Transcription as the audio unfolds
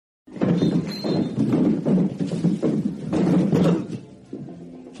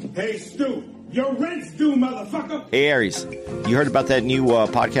Hey, Stu, your rent's due, motherfucker. Hey, Aries, you heard about that new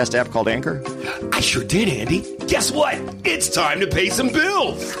podcast app called Anchor? I sure did, Andy. Guess what? It's time to pay some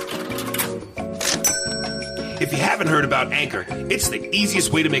bills. If you haven't heard about Anchor, it's the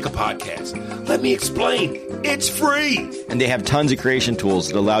easiest way to make a podcast. Let me explain. It's free. And they have tons of creation tools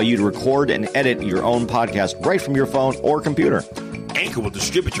that allow you to record and edit your own podcast right from your phone or computer. Anchor will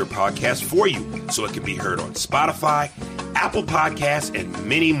distribute your podcast for you so it can be heard on Spotify, Apple Podcasts, and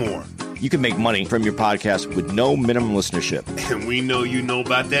many more. You can make money from your podcast with no minimum listenership. And we know you know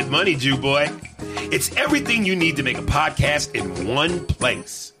about that money, Jew boy. It's everything you need to make a podcast in one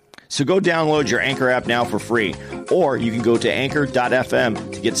place. So go download your Anchor app now for free, or you can go to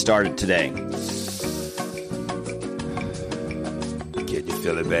anchor.fm to get started today. Can you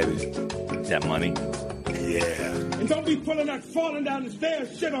feel it, baby? Is that money? Yeah. And don't be pulling that falling down the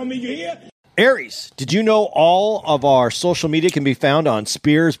stairs shit on me, you hear? Aries, did you know all of our social media can be found on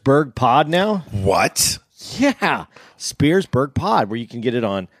Spearsburg Pod now? What? Yeah, Spearsburg Pod, where you can get it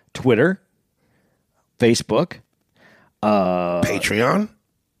on Twitter, Facebook, Patreon?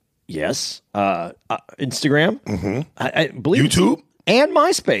 yes, Instagram, I believe YouTube? and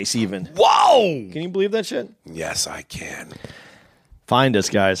MySpace even. Whoa! Can you believe that shit? Yes, I can. Find us,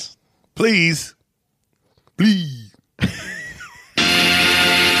 guys. Please. Please.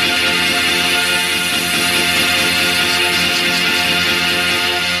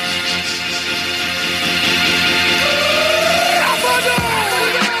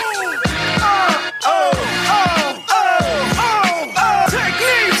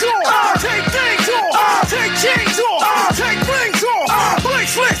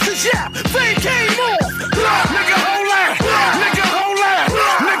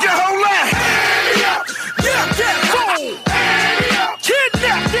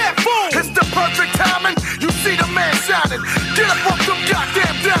 Get up off them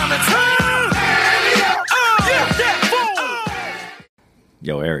goddamn diamonds.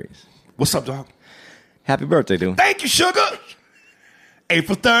 Yo, Aries. What's up, dog? Happy birthday, dude. Thank you, sugar.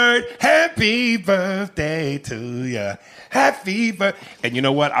 April 3rd, happy birthday to ya. Happy birthday. And you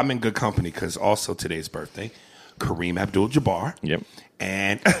know what? I'm in good company because also today's birthday, Kareem Abdul-Jabbar. Yep.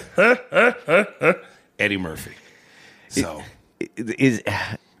 And Eddie Murphy. So,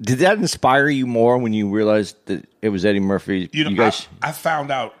 Did that inspire you more when you realized that it was Eddie Murphy? you know, you guys, I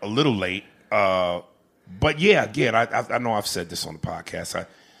found out a little late. But yeah, again, I know I've said this on the podcast. I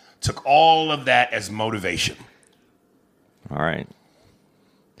took all of that as motivation. all right.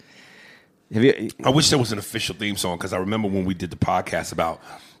 Have you? I wish there was an official theme song because I remember when we did the podcast about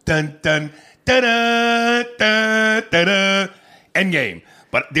dun dun dun dun dun dun dun Endgame,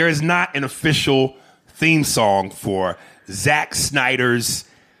 but there is not an official theme song for Zack Snyder's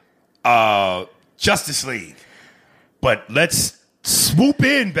Justice League. But let's swoop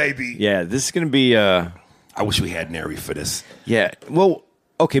in, baby. Yeah, this is going to be. I wish we had Neri for this. Yeah. Well,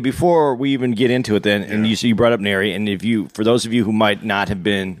 okay. Before we even get into it, then, and you brought up Neri, and for those of you who might not have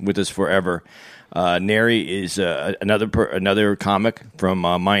been with us forever, Neri is another comic from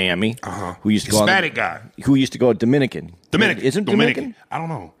Miami who used to Hispanic guy who used to go Dominican. Isn't Dominican? I don't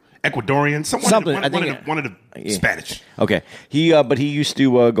know. Ecuadorian, Something. One of the Spanish. Okay. But he used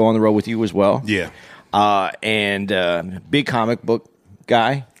to go on the road with you as well. Yeah. And big comic book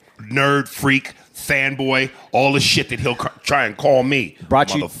guy. Nerd, freak, fanboy, all the shit that he'll try and call me.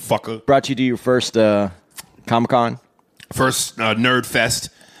 Motherfucker. Brought you to your first Comic-Con? First Nerd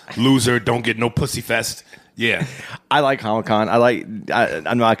Fest. Loser, don't get no pussy fest. Yeah. I like Comic-Con.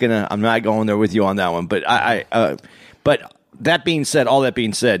 I'm not going there with you on that one. But but that being said,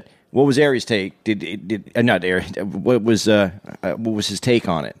 what was Aries' take? Not Aries? What was his take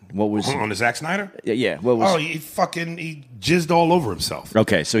on it? What was on the Zack Snyder? Yeah. What was? Oh, he jizzed all over himself.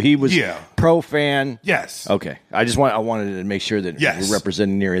 Okay, so he was pro fan. Yes. Okay, I wanted to make sure that we're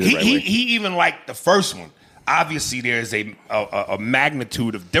representing Neri the right way. He even liked the first one. Obviously, there's a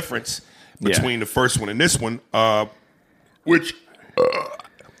magnitude of difference between the first one and this one, which,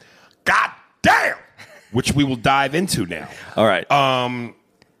 goddamn, which we will dive into now. All right. And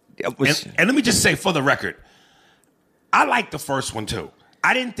let me just say, for the record, I like the first one too.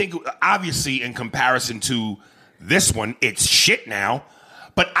 I didn't think, obviously, in comparison to this one, it's shit now.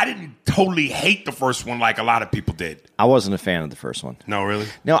 But I didn't totally hate the first one like a lot of people did. I wasn't a fan of the first one. No, really?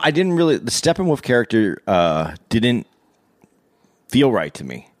 No, I didn't really. The Steppenwolf character didn't feel right to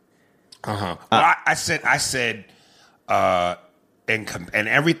me. Well, I said, and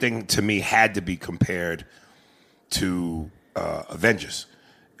everything to me had to be compared to Avengers,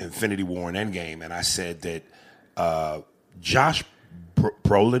 Infinity War, and Endgame. And I said that Josh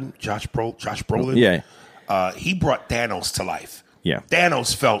Brolin, he brought Thanos to life. Yeah.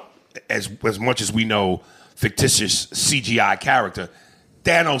 Thanos felt as much as we know, fictitious CGI character,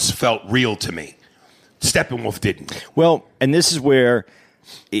 Thanos felt real to me. Steppenwolf didn't. Well, and this is where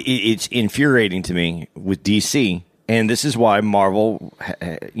it's infuriating to me with DC, and this is why Marvel,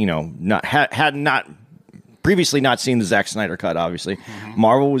 had not previously not seen the Zack Snyder cut. Obviously,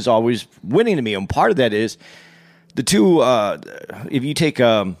 Marvel was always winning to me, and part of that is the two. If you take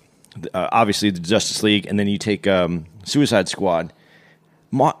obviously the Justice League, and then you take Suicide Squad,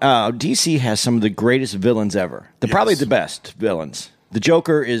 DC has some of the greatest villains ever. They're probably the best villains. The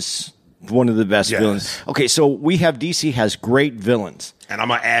Joker is one of the best villains. Okay, so we have DC has great villains. And I'm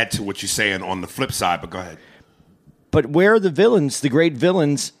going to add to what you're saying on the flip side, but go ahead. But where are the villains, the great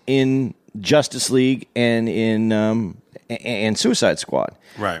villains in Justice League and in and Suicide Squad?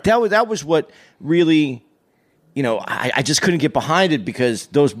 Right. That was what really, I just couldn't get behind it because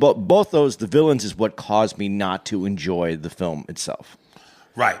both those, the villains is what caused me not to enjoy the film itself.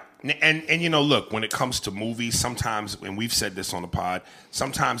 Right. And look, when it comes to movies, sometimes, and we've said this on the pod,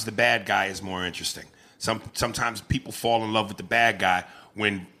 sometimes the bad guy is more interesting. Sometimes people fall in love with the bad guy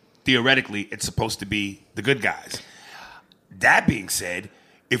when theoretically it's supposed to be the good guys. That being said,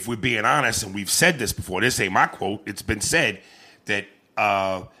 if we're being honest, and we've said this before, this ain't my quote, it's been said that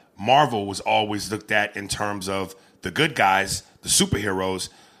Marvel was always looked at in terms of the good guys, the superheroes,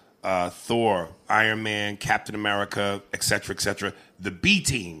 Thor, Iron Man, Captain America, etc., the B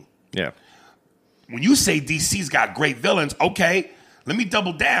team. Yeah. When you say DC's got great villains, okay, let me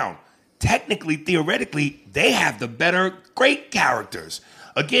double down. Technically, theoretically, they have the better great characters.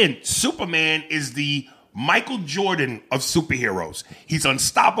 Again, Superman is the Michael Jordan of superheroes. He's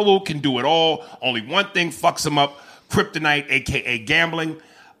unstoppable, can do it all. Only one thing fucks him up, kryptonite, a.k.a. gambling.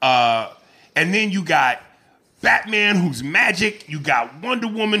 And then you got Batman, who's magic. You got Wonder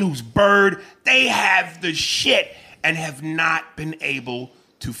Woman, who's bird. They have the shit and have not been able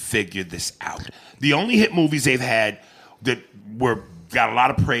to figure this out. The only hit movies they've had that got a lot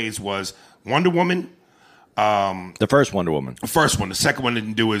of praise was Wonder Woman. The first Wonder Woman. The first one. The second one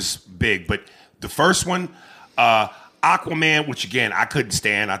didn't do as big, but the first one, Aquaman, which again I couldn't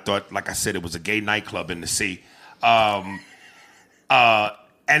stand. I thought, like I said, it was a gay nightclub in the sea. And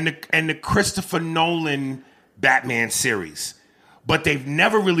the Christopher Nolan Batman series, but they've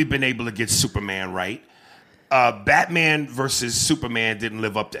never really been able to get Superman right. Batman versus Superman didn't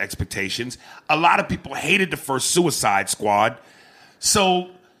live up to expectations. A lot of people hated the first Suicide Squad.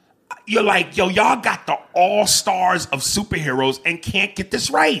 So you're like, y'all got the all-stars of superheroes and can't get this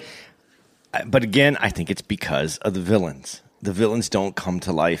right. But again, I think it's because of the villains. The villains don't come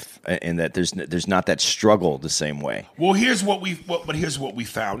to life, and that there's not that struggle the same way. Well, here's what we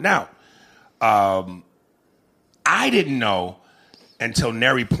found now. I didn't know until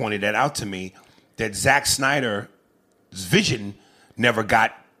Neri pointed that out to me that Zack Snyder's vision never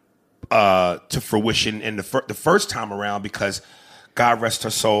got to fruition in the first time around because, God rest her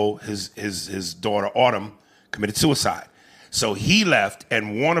soul, his daughter Autumn committed suicide. So he left,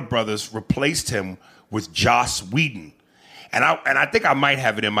 and Warner Brothers replaced him with Joss Whedon. And I think I might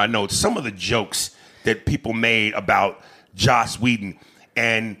have it in my notes, some of the jokes that people made about Joss Whedon,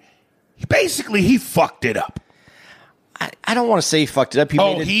 and he fucked it up. I don't want to say he fucked it up. He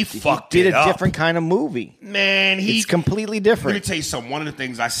did a different kind of movie. Man, it's completely different. Let me tell you something. One of the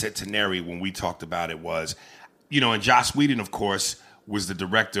things I said to Neri when we talked about it was, and Joss Whedon, of course, was the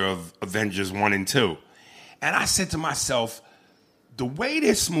director of Avengers 1 and 2. And I said to myself, the way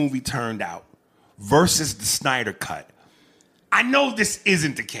this movie turned out versus the Snyder Cut, I know this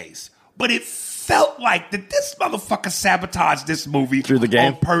isn't the case, but it felt like that this motherfucker sabotaged this movie through the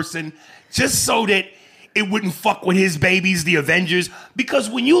game on person just so that it wouldn't fuck with his babies, the Avengers. Because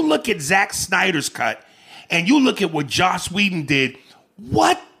when you look at Zack Snyder's cut and you look at what Joss Whedon did,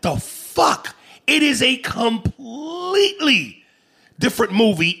 what the fuck? It is a completely different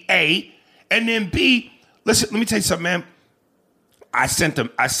movie, A. And then B, listen, let me tell you something, man. I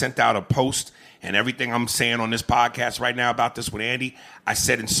sent out a post, and everything I'm saying on this podcast right now about this with Andy, I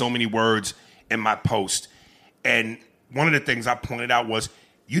said in so many words in my post. And one of the things I pointed out was,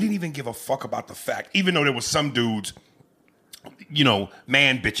 you didn't even give a fuck about the fact, even though there was some dudes,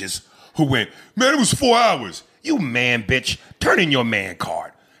 man bitches, who went, man, it was 4 hours. You man bitch, turn in your man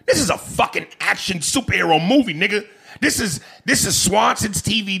card. This is a fucking action superhero movie, nigga. This is Swanson's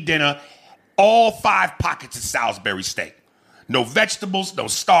TV dinner, all 5 pockets of Salisbury steak. No vegetables, no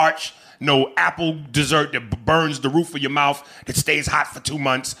starch, no apple dessert that burns the roof of your mouth, that stays hot for 2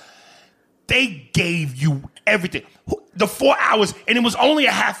 months. They gave you everything. The 4 hours, and it was only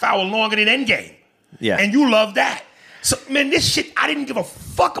a half hour longer than Endgame. Yeah. And you love that. So, man, this shit, I didn't give a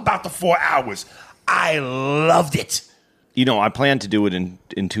fuck about the 4 hours. I loved it. I planned to do it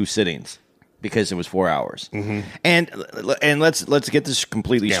in 2 sittings because it was 4 hours. Mm-hmm. And let's get this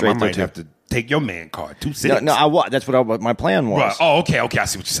completely straight. I might have to take your man card. 2 sittings. No, that's what my plan was. Right. Oh, okay. I see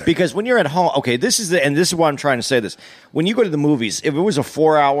what you're saying. Because when you're at home, okay, this is why I'm trying to say this. When you go to the movies, if it was a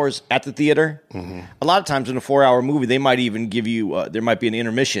 4 hours at the theater, a lot of times in a 4-hour movie, they might even give you there might be an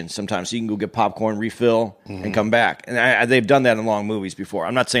intermission sometimes, so you can go get popcorn, refill, and come back. And they've done that in long movies before.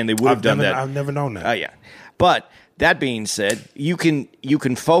 I'm not saying they would have done that. I've never known that. Yeah, but. That being said, you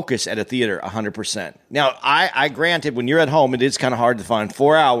can focus at a theater 100%. Now, I granted, when you're at home, it is kind of hard to find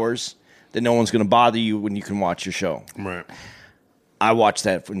 4 hours that no one's going to bother you when you can watch your show. Right. I watched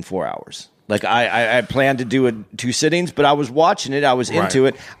that in 4 hours. Like I planned to do it 2 sittings, but I was watching it. I was into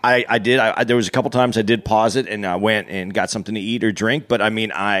it. I did. There was a couple times I did pause it and I went and got something to eat or drink. But I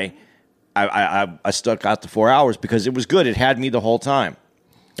mean, I stuck out the 4 hours because it was good. It had me the whole time.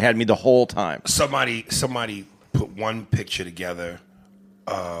 Somebody put one picture together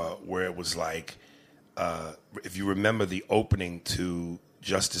where it was like, if you remember the opening to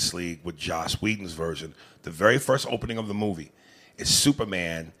Justice League with Joss Whedon's version, the very first opening of the movie is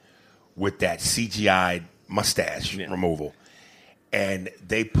Superman with that CGI mustache removal. And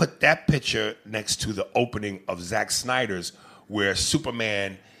they put that picture next to the opening of Zack Snyder's where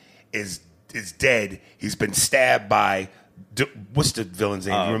Superman is dead. He's been stabbed by, what's the villain's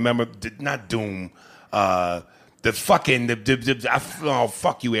name? You remember? Not Doom. Fuck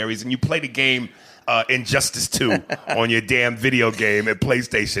you, Aries. And you play the game Injustice 2 on your damn video game at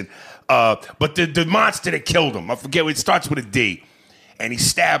PlayStation. But the monster that killed him, I forget, it starts with a D. And he's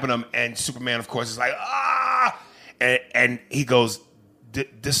stabbing him, and Superman, of course, is like, ah! And he goes,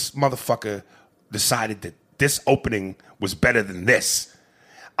 this motherfucker decided that this opening was better than this.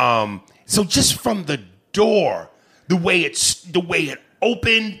 So just from the door, the way it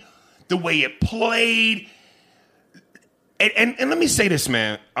opened, the way it played. And let me say this,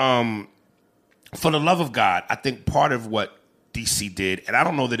 man. For the love of God, I think part of what DC did, and I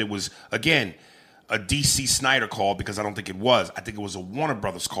don't know that it was, again, a DC Snyder call, because I don't think it was. I think it was a Warner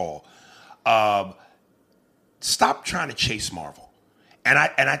Brothers call. Stop trying to chase Marvel. And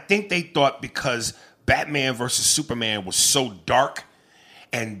I think they thought because Batman versus Superman was so dark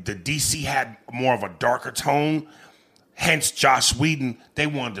and the DC had more of a darker tone, hence Joss Whedon, they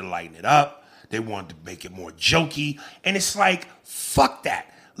wanted to lighten it up. They wanted to make it more jokey. And it's like, fuck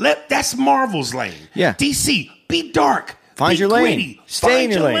that. That's Marvel's lane. Yeah. DC, be dark. Find your lane. Gritty, Stay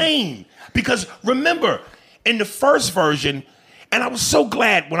in your lane. Because remember, in the first version, and I was so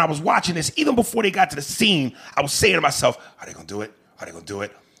glad when I was watching this, even before they got to the scene, I was saying to myself, are they going to do it? Are they going to do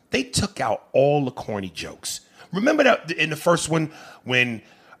it? They took out all the corny jokes. Remember that in the first one when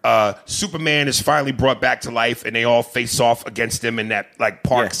Superman is finally brought back to life and they all face off against him in that like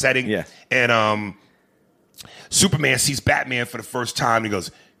park setting? Yeah. And Superman sees Batman for the first time. And he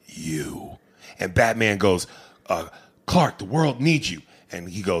goes, you. And Batman goes, Clark, the world needs you. And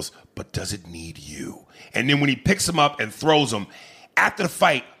he goes, but does it need you? And then when he picks him up and throws him, after the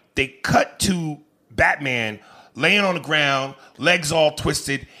fight, they cut to Batman laying on the ground, legs all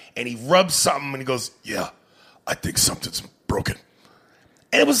twisted, and he rubs something and he goes, yeah, I think something's broken.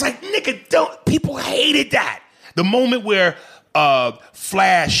 And it was like, nigga, people hated that. The moment where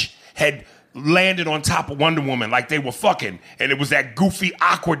Flash had landed on top of Wonder Woman like they were fucking, and it was that goofy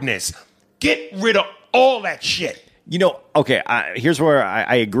awkwardness. Get rid of all that shit. Okay, here's where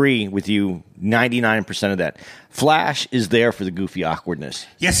I agree with you 99% of that. Flash is there for the goofy awkwardness.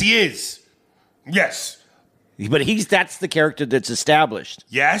 Yes, he is. Yes. But that's the character that's established.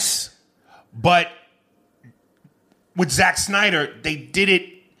 Yes. But with Zack Snyder, they did it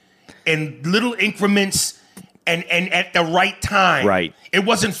in little increments and at the right time. Right. It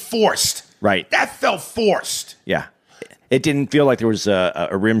wasn't forced. Right. That felt forced. Yeah. It didn't feel like there was a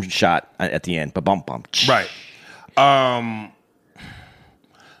rim shot at the end. Ba-bum, bum. Right.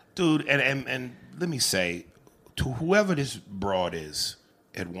 Dude, and let me say, to whoever this broad is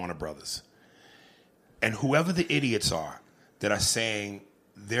at Warner Brothers, and whoever the idiots are that are saying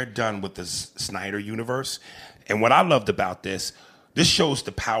they're done with the Snyder universe, and what I loved about this shows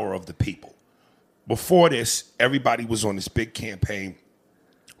the power of the people. Before this, everybody was on this big campaign,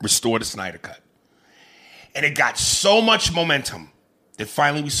 restore the Snyder Cut. And it got so much momentum that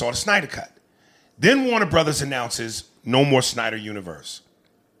finally we saw the Snyder Cut. Then Warner Brothers announces no more Snyder Universe.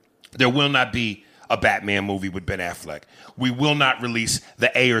 There will not be a Batman movie with Ben Affleck. We will not release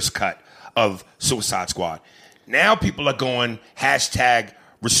the Ayers cut of Suicide Squad. Now people are going hashtag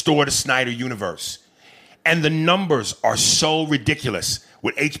restore the Snyder Universe. And the numbers are so ridiculous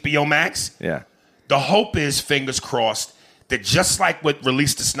with HBO Max. Yeah. The hope is, fingers crossed, that just like with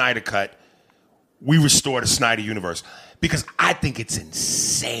Release the Snyder Cut, we restore the Snyder Universe because I think it's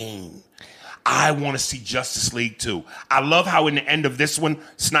insane. I want to see Justice League 2. I love how in the end of this one,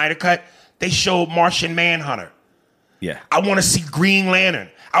 Snyder Cut, they showed Martian Manhunter. Yeah. I want to see Green Lantern.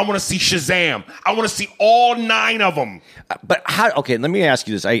 I want to see Shazam. I want to see all 9 of them. But how? Okay, let me ask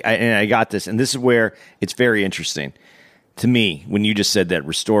you this. I got this, and this is where it's very interesting to me when you just said that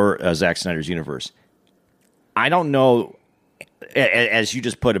restore Zack Snyder's universe. I don't know, as you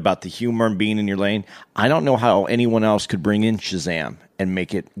just put about the humor and being in your lane, I don't know how anyone else could bring in Shazam and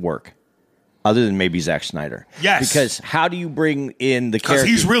make it work. Other than maybe Zack Snyder. Yes. Because how do you bring in the character?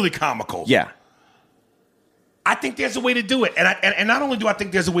 Because he's really comical. Yeah. I think there's a way to do it. And not only do I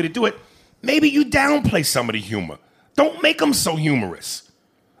think there's a way to do it, maybe you downplay some of the humor. Don't make them so humorous.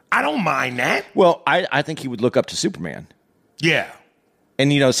 I don't mind that. Well, I think he would look up to Superman. Yeah.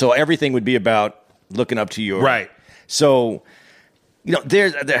 And, so everything would be about looking up to you. Right. So,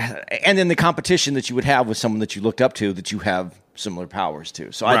 there's and then the competition that you would have with someone that you looked up to that you have similar powers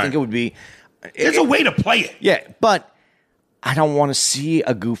to. So I think it would be... There's a way to play it. Yeah, but I don't want to see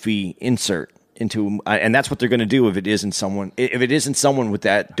a goofy insert into, and that's what they're going to do if it isn't someone. If it isn't someone with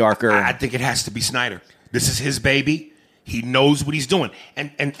that darker, I think it has to be Snyder. This is his baby. He knows what he's doing.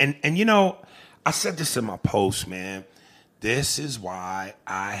 And I said this in my post, man. This is why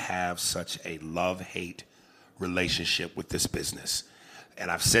I have such a love-hate relationship with this business. And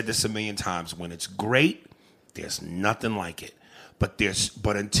I've said this a million times. When it's great, there's nothing like it. But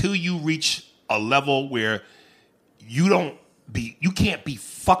until you reach a level where you can't be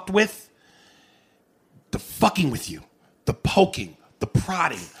fucked with, the fucking with you, the poking, the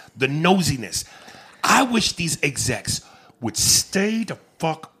prodding, the nosiness. I wish these execs would stay the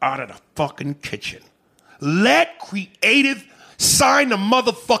fuck out of the fucking kitchen. Let creative sign the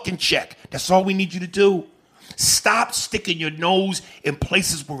motherfucking check. That's all we need you to do. Stop sticking your nose in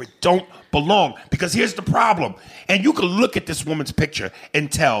places where it don't belong. Because here's the problem. And you can look at this woman's picture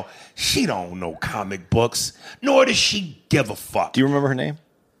and tell she don't know comic books, nor does she give a fuck. Do you remember her name?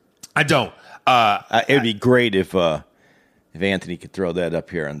 I don't. It would be great if Anthony could throw that up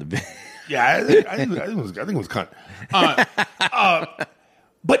here on the. Yeah, I think it was cunt.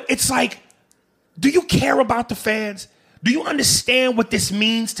 But it's like, do you care about the fans? Do you understand what this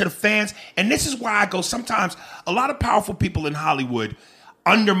means to the fans? And this is why I go, sometimes a lot of powerful people in Hollywood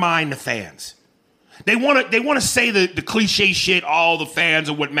undermine the fans. They want to say the cliche shit, all the fans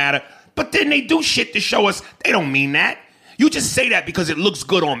are what matter, but then they do shit to show us they don't mean that. You just say that because it looks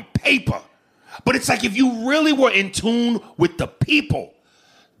good on paper. But it's like if you really were in tune with the people,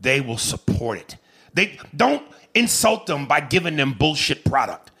 they will support it. They don't insult them by giving them bullshit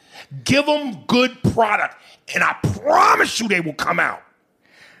product. Give them good product, and I promise you they will come out.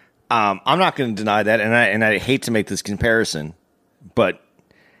 I'm not going to deny that, and I hate to make this comparison, but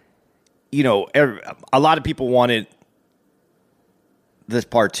a lot of people wanted this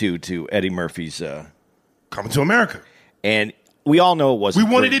part 2 to Eddie Murphy's Coming to America, and we all know it wasn't.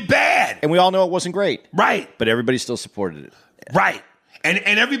 We wanted great. it bad, and we all know it wasn't great, right? But everybody still supported it, right? And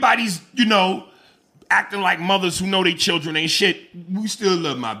everybody's acting like mothers who know their children ain't shit. We still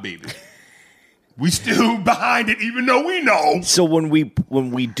love my baby. We still behind it, even though we know. So when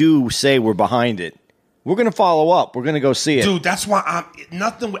we do say we're behind it, we're going to follow up. We're going to go see it, dude. That's why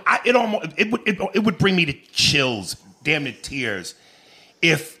it would bring me to chills, damn near tears,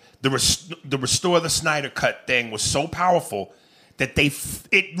 if the Restore the Snyder Cut thing was so powerful that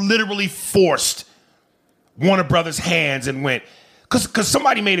it literally forced Warner Brothers' hands and went, because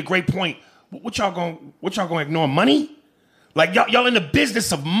somebody made a great point. What y'all gonna ignore money? Like y'all in the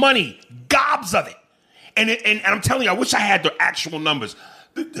business of money, gobs of it. And I'm telling you, I wish I had the actual numbers.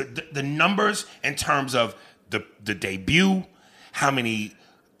 The numbers in terms of the debut, how many,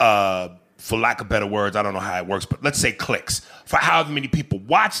 for lack of better words, I don't know how it works, but let's say clicks, for however many people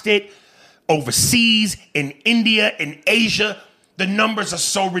watched it, overseas, in India, in Asia, the numbers are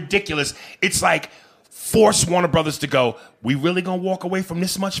so ridiculous. It's like, force Warner Brothers to go, we really gonna walk away from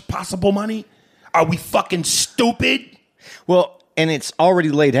this much possible money? Are we fucking stupid? Well, and it's already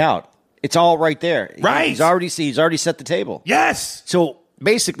laid out. It's all right there. Right. He's already set the table. Yes. So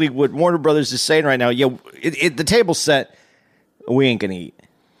basically what Warner Brothers is saying right now, the table's set, we ain't gonna eat.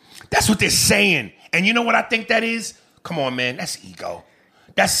 That's what they're saying. And you know what I think that is? Come on, man, that's ego.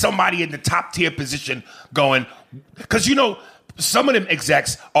 That's somebody in the top tier position going, because some of them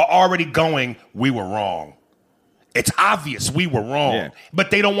execs are already going, we were wrong. It's obvious we were wrong.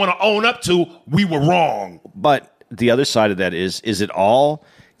 But they don't want to own up to, we were wrong. But the other side of that is it all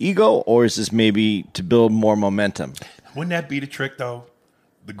ego, or is this maybe to build more momentum? Wouldn't that be the trick, though?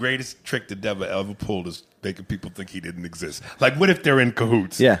 The greatest trick the devil ever pulled is making people think he didn't exist. Like, what if they're in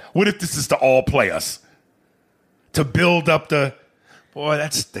cahoots? Yeah. What if this is to all play us? To build up the... Boy,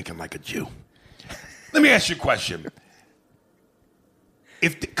 that's thinking like a Jew. Let me ask you a question.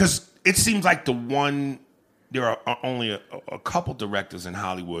 Because it seems like there are only a couple directors in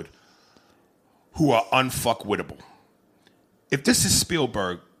Hollywood who are unfuckwittable. If this is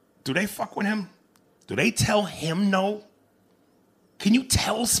Spielberg, do they fuck with him? Do they tell him no? Can you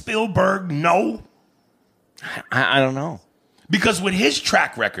tell Spielberg no? I don't know. Because with his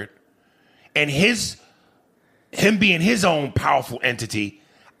track record and him being his own powerful entity,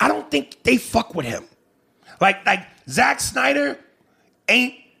 I don't think they fuck with him. Like Zack Snyder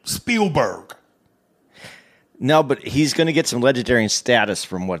ain't Spielberg. No, but he's going to get some legendary status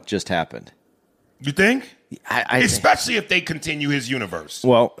from what just happened. You think? Especially if they continue his universe.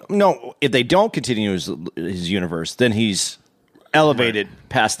 Well, no, if they don't continue his universe, then he's elevated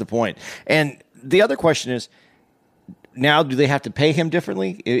past the point. And the other question is, now do they have to pay him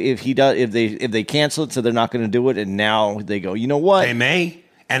differently if they cancel it, so they're not going to do it, and now they go, you know what? They may.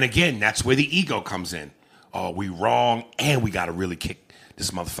 And again, that's where the ego comes in. Oh, we wrong, and we got to really kick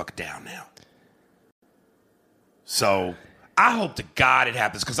this motherfucker down now. So I hope to God it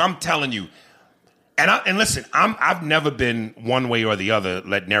happens, because I'm telling you, and listen, I've never been one way or the other.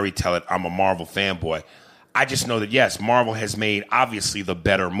 Let Neri tell it. I'm a Marvel fanboy. I just know that, yes, Marvel has made, obviously, the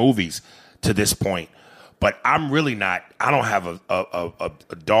better movies to this point. But I'm really not. I don't have a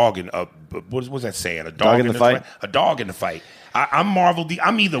dog in a. What's that saying? A dog in the fight. A dog in the fight. I'm Marvel.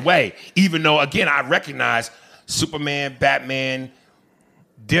 I'm either way. Even though, again, I recognize Superman, Batman.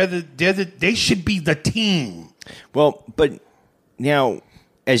 They should be the team. Well, but now,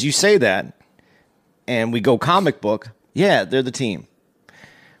 as you say that, and we go comic book, yeah, they're the team.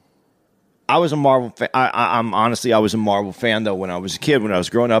 I was a Marvel fan. I was a Marvel fan, though, when I was a kid. When I was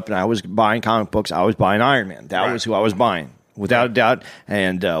growing up and I was buying comic books, I was buying Iron Man. That was who I was buying, without a doubt.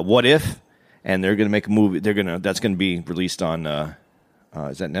 And What If? And they're going to make a movie. That's going to be released on,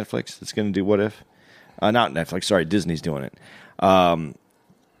 is that Netflix that's going to do What If? Not Netflix, sorry, Disney's doing it.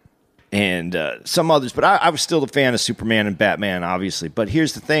 And some others. But I was still a fan of Superman and Batman, obviously. But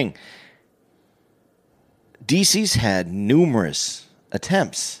here's the thing. DC's had numerous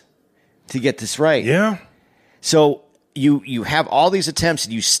attempts to get this right. Yeah. So you have all these attempts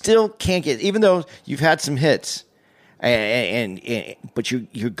and you still can't get, even though you've had some hits, but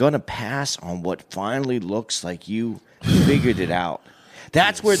you're gonna pass on what finally looks like you figured it out.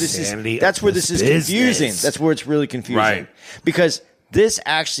 That's where this is. That's where this is confusing. That's where it's really confusing. Right. Because this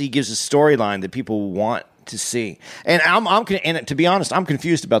actually gives a storyline that people want to see. And and to be honest, I'm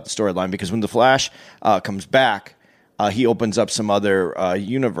confused about the storyline, because when the Flash comes back, he opens up some other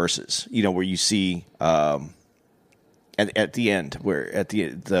universes, where you see at the end, where at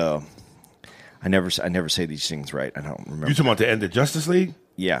the I never say these things right. I don't remember. You talking about the end of Justice League?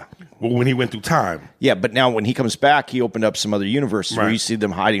 Yeah. Well, when he went through time. Yeah, but now when he comes back, he opened up some other universes where you see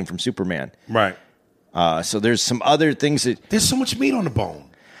them hiding from Superman. Right. So there's some other things that there's so much meat on the bone.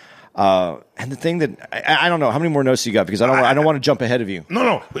 And the thing that I don't know, how many more notes you got, because I don't want to jump ahead of you.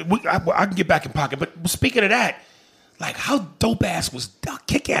 No, I can get back in pocket. But speaking of that, like, how kick-ass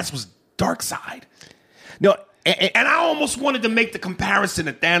was Darkseid? No, and I almost wanted to make the comparison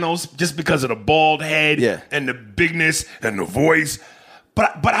to Thanos just because of the bald head and the bigness and the voice.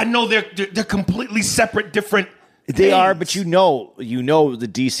 But I know they're completely separate, different. They are, but the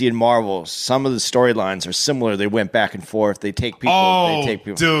DC and Marvel, some of the storylines are similar. They went back and forth. They take people. Oh,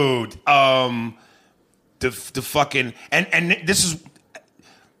 dude. The fucking and this is.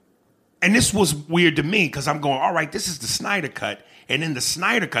 And this was weird to me, because I'm going, all right, this is the Snyder Cut. And in the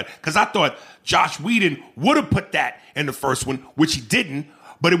Snyder Cut, because I thought Josh Whedon would have put that in the first one, which he didn't.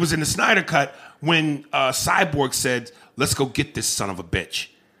 But it was in the Snyder Cut when Cyborg said, let's go get this son of a bitch.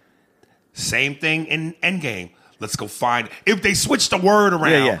 Same thing in Endgame. Let's go find. If they switched the word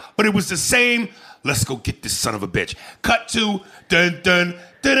around, but it was the same, let's go get this son of a bitch. Cut to, dun, dun,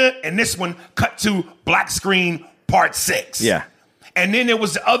 dun, dun, and this one, cut to black screen part 6. Yeah. And then there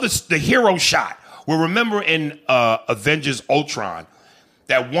was the hero shot, where, remember in Avengers Ultron,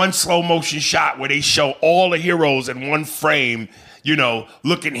 that one slow motion shot where they show all the heroes in one frame,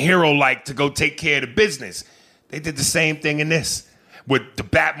 looking hero-like to go take care of the business. They did the same thing in this with the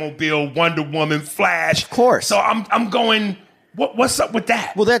Batmobile, Wonder Woman, Flash. Of course. So I'm going, what's up with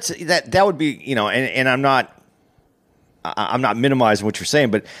that? Well, that would be, and I'm not minimizing what you're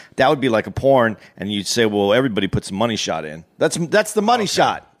saying, but that would be like a porn, and you'd say, well, everybody puts a money shot in. That's the money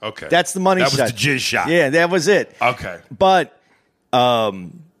shot. Okay. That's the money shot. That was the jizz shot. Yeah, that was it. Okay. But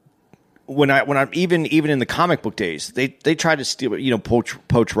when I'm even in the comic book days, they try to steal,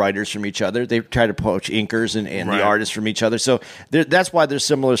 poach writers from each other. They try to poach inkers and the artists from each other. So that's why there's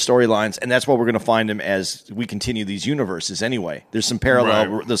similar storylines, and that's why we're going to find them as we continue these universes. Anyway, there's some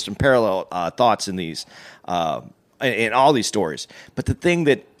parallel thoughts in these in all these stories. But the thing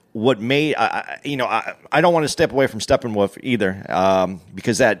that what made I don't want to step away from Steppenwolf either,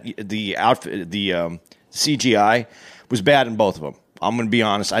 because the CGI was bad in both of them. I'm going to be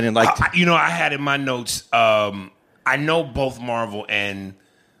honest. I didn't like. I had in my notes. I know both Marvel and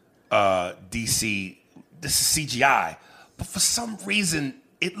DC. This is CGI, but for some reason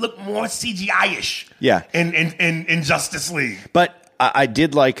it looked more CGI-ish. Yeah. In Justice League. But I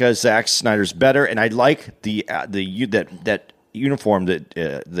did like Zack Snyder's better, and I like that uniform that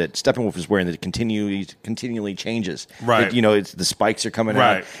Steppenwolf is wearing that continually changes. Right. It's the spikes are coming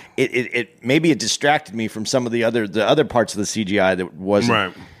out. It maybe it distracted me from some of the other parts of the CGI that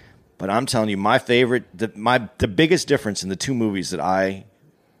wasn't. Right. But I'm telling you, my favorite, the biggest difference in the two movies and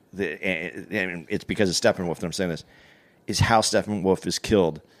it's because of Steppenwolf that I'm saying this, is how Steppenwolf is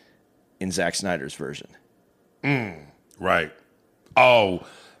killed in Zack Snyder's version. Right. Oh,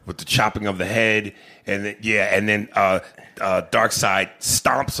 with the chopping of the head, and then Darkseid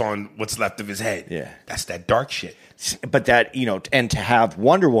stomps on what's left of his head. Yeah, that's that dark shit. But that and to have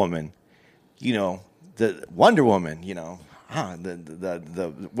Wonder Woman, the Wonder Woman, the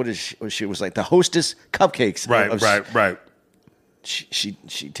what is she was like the hostess cupcakes. Right. She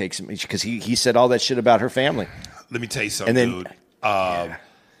takes him because he said all that shit about her family. Let me tell you something, dude.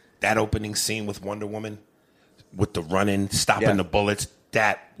 That opening scene with Wonder Woman, with the running, stopping the bullets.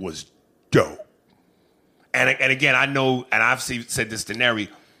 That was dope. And again, I know, and I've said this to Neri,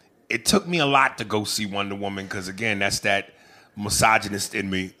 it took me a lot to go see Wonder Woman because, again, that's that misogynist in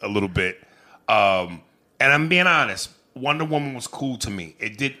me a little bit. And I'm being honest, Wonder Woman was cool to me.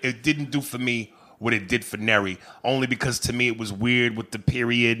 It didn't do for me what it did for Neri, only because to me it was weird with the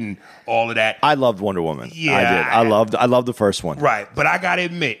period and all of that. I loved Wonder Woman. Yeah, I did. I loved the first one. Right, but I gotta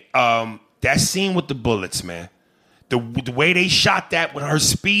admit, that scene with the bullets, man. The way they shot that with her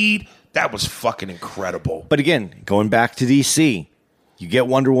speed, that was fucking incredible. But again, going back to DC, you get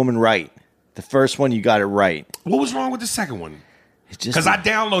Wonder Woman right. The first one, you got it right. What was wrong with the second one? Because I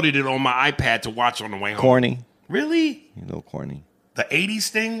downloaded it on my iPad to watch on the way home. Corny. Really? A little corny. The 80s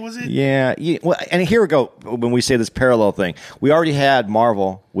thing, was it? Yeah. Well, and here we go. When we say this parallel thing, we already had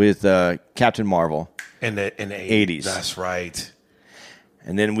Marvel with Captain Marvel. In the 80s. That's right.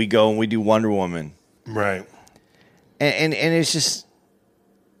 And then we go and we do Wonder Woman. Right. And it's just,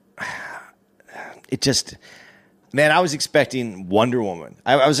 man, I was expecting Wonder Woman.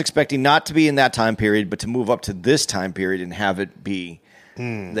 I was expecting not to be in that time period, but to move up to this time period and have it be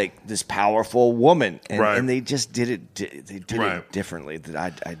like this powerful woman. And they just did it. They did it differently.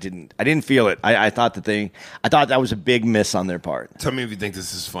 That I didn't feel it. I thought that was a big miss on their part. Tell me if you think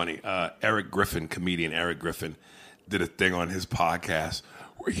this is funny. Comedian Eric Griffin, did a thing on his podcast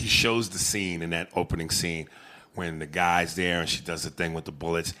where he shows the scene in that opening scene when the guy's there and she does the thing with the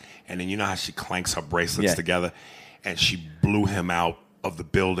bullets, and then you know how she clanks her bracelets together, and she blew him out of the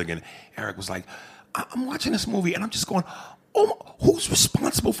building, and Eric was like, I'm watching this movie, and I'm just going, oh, who's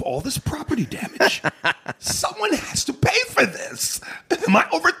responsible for all this property damage? Someone has to pay for this. Am I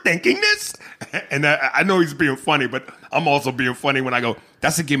overthinking this? And I know he's being funny, but I'm also being funny when I go,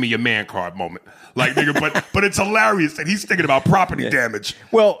 that's a give me your man card moment. Like, nigga, but it's hilarious that he's thinking about property damage.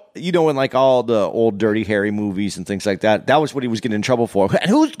 Well, in like all the old Dirty Harry movies and things like that, that was what he was getting in trouble for. And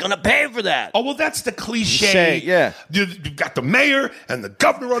who's going to pay for that? Oh, well, that's the cliche. Yeah. You've got the mayor and the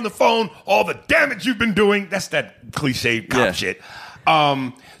governor on the phone, all the damage you've been doing. That's that cliche cop shit.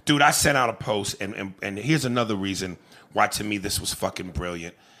 Dude, I sent out a post, and here's another reason why, to me, this was fucking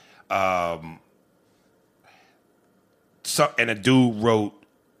brilliant. And a dude wrote,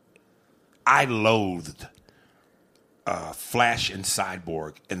 I loathed Flash and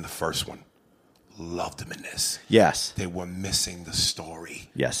Cyborg in the first one. Loved them in this. Yes. They were missing the story.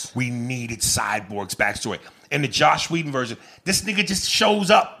 Yes. We needed Cyborg's backstory. In the Joss Whedon version, this nigga just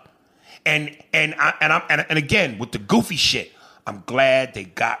shows up. And again, with the goofy shit, I'm glad they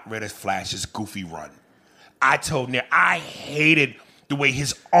got rid of Flash's goofy run. I told Nick, I hated the way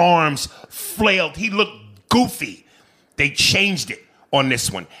his arms flailed. He looked goofy. They changed it on this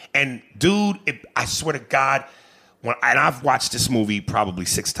one. And dude, I swear to God, and I've watched this movie probably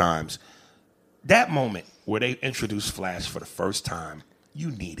 6 times, that moment where they introduced Flash for the first time,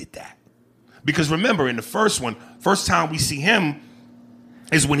 you needed that. Because remember, in the first time we see him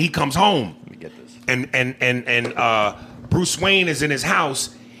is when he comes home. Let me get this. And Bruce Wayne is in his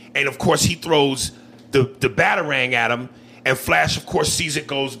house, and of course he throws the Batarang at him, And Flash, of course, sees it,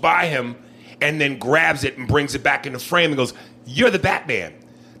 goes by him, and then grabs it and brings it back into frame and goes, "You're the Batman."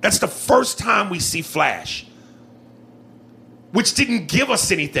 That's the first time we see Flash, which didn't give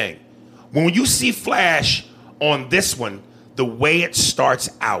us anything. When you see Flash on this one, the way it starts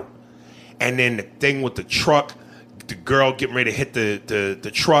out, and then the thing with the truck, the girl getting ready to hit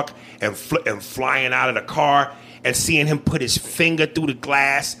the truck and flying out of the car, and seeing him put his finger through the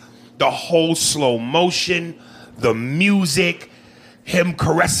glass, the whole slow motion, the music, him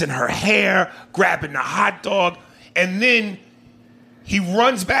caressing her hair, grabbing the hot dog, and then he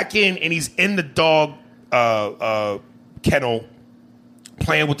runs back in and he's in the dog kennel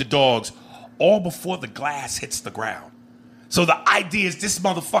playing with the dogs all before the glass hits the ground. So the idea is this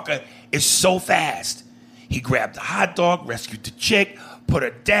motherfucker is so fast. He grabbed the hot dog, rescued the chick, put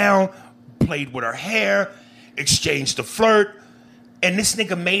her down, played with her hair, exchanged the flirt, and this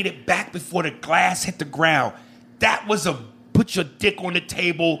nigga made it back before the glass hit the ground. That was a put your dick on the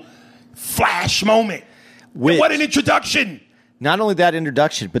table Flash moment. What an introduction. Not only that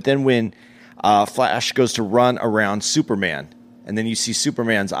introduction, but then when Flash goes to run around Superman, and then you see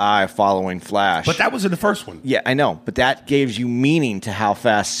Superman's eye following Flash. But that was in the first one. Yeah, I know. But that gives you meaning to how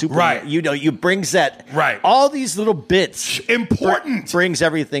fast Superman... Right. You brings that... Right. All these little bits... Important. Brings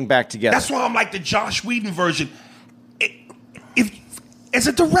everything back together. That's why I'm like the Josh Whedon version. If as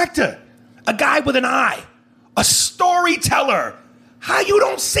a director, a guy with an eye, a storyteller, how you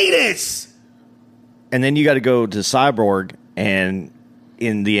don't see this? And then you got to go to Cyborg, and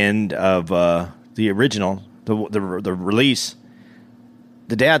in the end of the original, the release,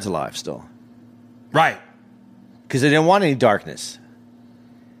 the dad's alive still. Right. Because they didn't want any darkness.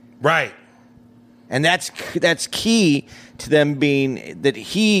 Right. And that's key to them being that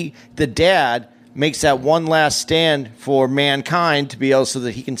the dad, makes that one last stand for mankind to be able so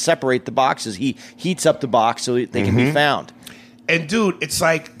that he can separate the boxes. He heats up the box so they can be found. And dude, it's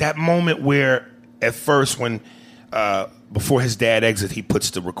like that moment where at first when before his dad exits, he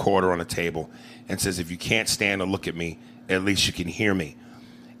puts the recorder on the table and says, "If you can't stand or look at me, at least you can hear me."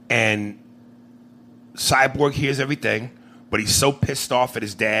 And Cyborg hears everything, but he's so pissed off at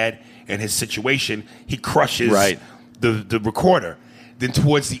his dad and his situation, he crushes the recorder. Then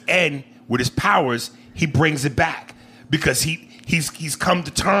towards the end, with his powers, he brings it back because he's come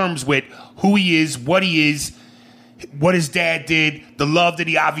to terms with who he is, what his dad did, the love that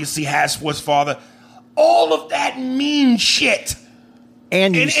he obviously has for his father. All of that means shit.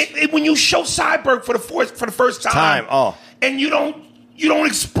 And when you show Cyborg for the first time, and you don't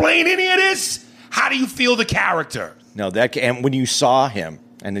explain any of this, how do you feel the character? No, and when you saw him,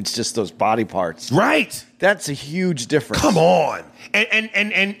 and it's just those body parts, right? That's a huge difference. Come on,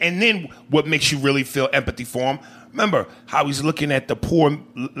 and then what makes you really feel empathy for him? Remember how he's looking at the poor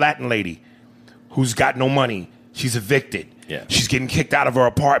Latin lady who's got no money. She's evicted. Yeah. She's getting kicked out of her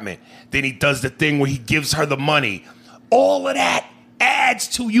apartment. Then he does the thing where he gives her the money. All of that adds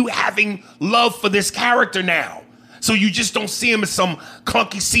to you having love for this character now. So you just don't see him as some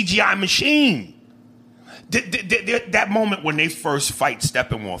clunky CGI machine. That moment when they first fight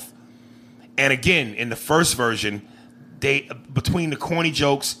Steppenwolf, and again, in the first version, between the corny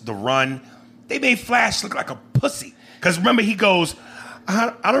jokes, the run, they made Flash look like a pussy. Because remember, he goes,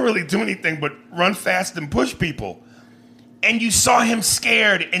 I don't really do anything but run fast and push people. And you saw him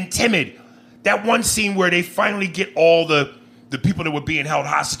scared and timid. That one scene where they finally get all the people that were being held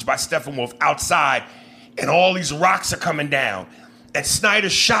hostage by Steppenwolf outside, and all these rocks are coming down. And Snyder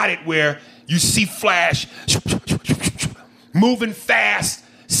shot it where you see Flash moving fast,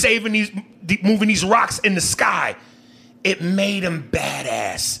 moving these rocks in the sky. It made him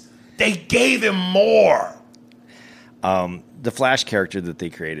badass. They gave him more. The Flash character that they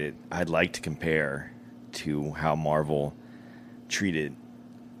created, I'd like to compare to how Marvel treated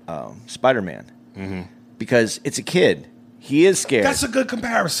Spider-Man. Because it's a kid. He is scared. That's a good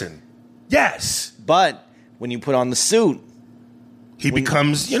comparison. Yes. But when you put on the suit, he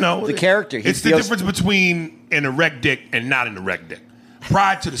becomes, the character. It's the difference between an erect dick and not an erect dick.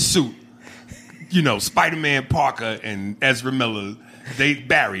 Prior to the suit, Spider-Man, Parker, and Ezra Miller,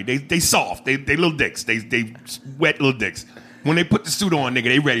 they soft. They little dicks. They wet little dicks. When they put the suit on, nigga,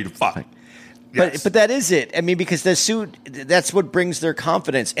 they ready to fuck. Yes. But that is it. I mean, because the suit, that's what brings their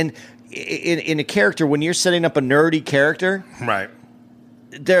confidence. And in a character, when you're setting up a nerdy character, right?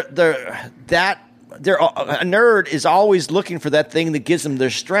 A nerd is always looking for that thing that gives them their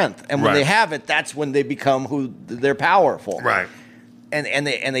strength, and when they have it, that's when they become who they're powerful. Right.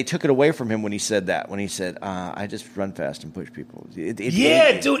 And they took it away from him when he said that. When he said, "I just run fast and push people." Dude,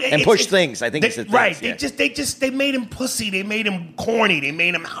 and push things. I think he said right. things, They made him pussy. They made him corny. They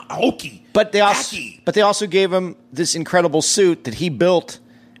made him hokey. But they also gave him this incredible suit that he built,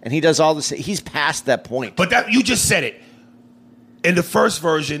 and he does all this. He's past that point. But that you just said it. In the first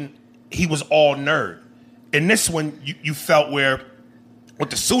version, he was all nerd. In this one, you felt where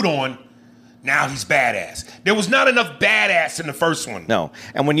with the suit on. Now he's badass. There was not enough badass in the first one. No,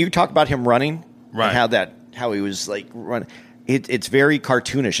 and when you talk about him running, right? And how he was like running, it's very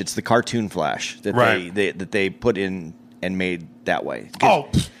cartoonish. It's the cartoon Flash that they put in and made that way.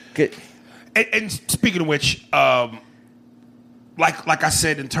 And speaking of which, like I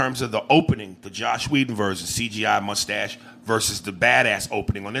said, in terms of the opening, the Josh Whedon version, CGI mustache versus the badass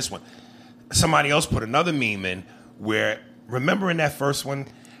opening on this one, somebody else put another meme in where remember in that first one.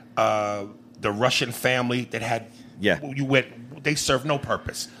 The Russian family that had they served no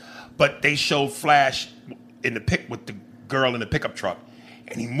purpose, but they showed Flash with the girl in the pickup truck,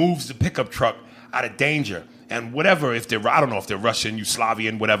 and he moves the pickup truck out of danger and whatever. I don't know if they're Russian,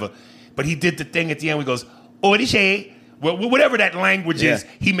 Yugoslavian, whatever, but he did the thing at the end where he goes, whatever that language is.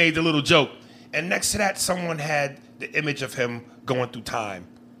 He made the little joke, and next to that, someone had the image of him going through time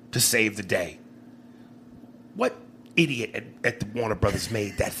to save the day. What idiot at the Warner Brothers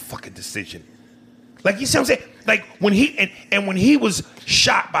made that fucking decision? Like, you see what I'm saying? Like, when he was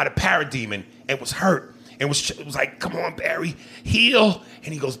shot by the parademon and was hurt and was like, come on, Barry, heal.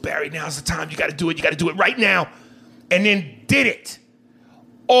 And he goes, Barry, now's the time. You got to do it. You got to do it right now. And then did it.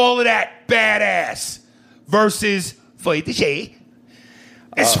 All of that badass versus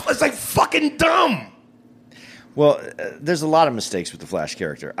it's like fucking dumb. Well, there's a lot of mistakes with the Flash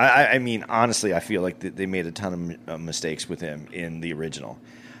character. I mean, honestly, I feel like they made a ton of mistakes with him in the original.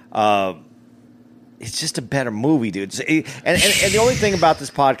 It's just a better movie, dude. And the only thing about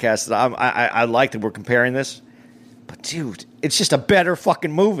this podcast that I like that we're comparing this, but dude, it's just a better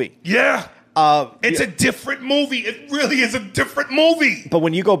fucking movie. Yeah. It's a different movie. It really is a different movie. But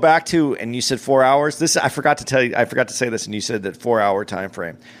when you go back to, and you said 4 hours, I forgot to say this, and you said that 4 hour time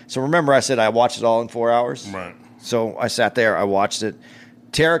frame. So remember I said I watched it all in 4 hours? Right. So I sat there, I watched it.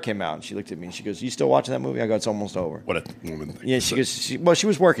 Tara came out and she looked at me and she goes, "You still watching that movie?" I go, "It's almost over." What a woman. Yeah, she goes, she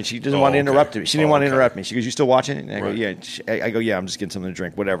was working. She didn't want to interrupt me. She didn't want to interrupt me. She goes, "You still watching it?" And I go, "Yeah." I go, "Yeah, I'm just getting something to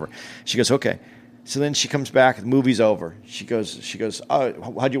drink, whatever." She goes, "Okay." So then she comes back, the movie's over. She goes, "Oh,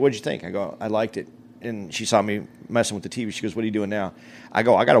 what'd you think?" I go, "I liked it." And she saw me messing with the TV. She goes, "What are you doing now?" I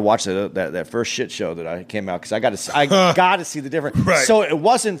go, "I got to watch that first shit show that I came out because I got to see the difference." Right. So it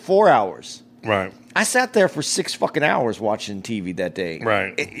wasn't 4 hours. Right. I sat there for 6 fucking hours watching TV that day.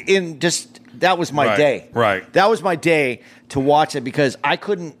 Right. That was my day. Right. That was my day to watch it because I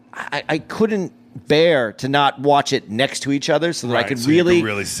couldn't bear to not watch it next to each other so that I could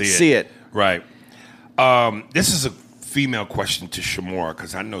really see it. Right. This is a female question to Shamora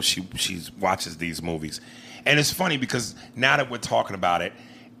because I know she watches these movies, and it's funny because now that we're talking about it,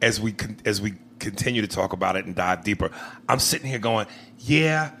 as we continue to talk about it and dive deeper, I'm sitting here going,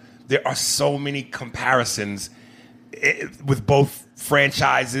 yeah, there are so many comparisons with both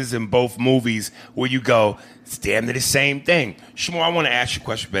franchises and both movies where you go, it's damn near the same thing. Shamora, I want to ask you a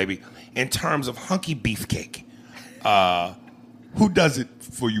question, baby. In terms of hunky beefcake, who does it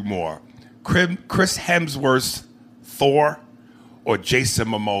for you more? Chris Hemsworth's Thor or Jason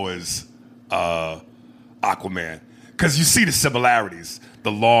Momoa's Aquaman? Because you see the similarities.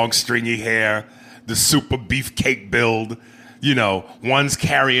 The long, stringy hair, the super beefcake build. You know, one's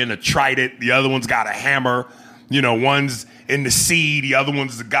carrying a trident, the other one's got a hammer. You know, one's in the sea, the other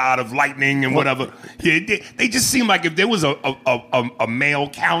one's the god of lightning and whatever. Yeah, they just seem like if there was a male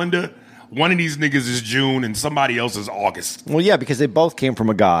calendar, one of these niggas is June and somebody else is August. Well, yeah, because they both came from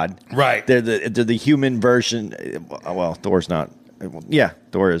a god. Right. They're the human version. Well, Thor's not. Yeah,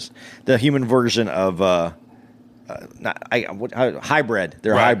 Thor is the human version of hybrid.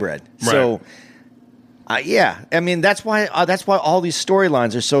 They're hybrid. Right. So. Yeah, I mean that's why all these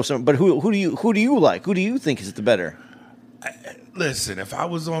storylines are so similar. But who do you like? Who do you think is the better? Listen, if I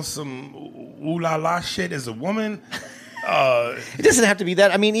was on some ooh la la shit as a woman, it doesn't have to be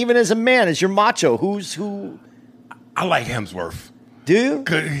that. I mean, even as a man, as your macho, who? I like Hemsworth. Do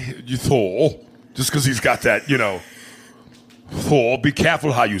you Thor? Just because he's got that, you know. Thor, be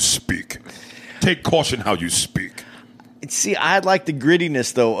careful how you speak. Take caution how you speak. See, I like the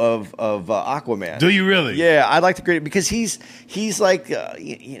grittiness though of Aquaman. Do you really? Yeah, I like the gritty because he's like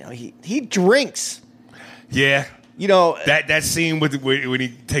he drinks. Yeah, you know that scene when he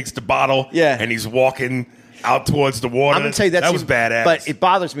takes the bottle. Yeah, and he's walking out towards the water. I'm gonna tell you that was badass, but it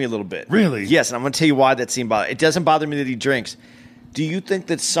bothers me a little bit. Really? Yes, and I'm gonna tell you why that scene bothers. It doesn't bother me that he drinks. Do you think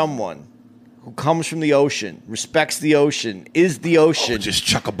that someone who comes from the ocean, respects the ocean, is the ocean, just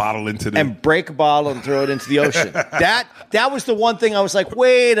chuck a bottle into the and break a bottle and throw it into the ocean? That was the one thing I was like,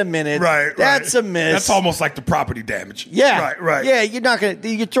 wait a minute, that's a miss. That's almost like the property damage. Yeah, right. Yeah,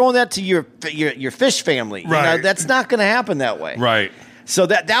 you're throwing that to your fish family. Right. You know, that's not going to happen that way. Right. So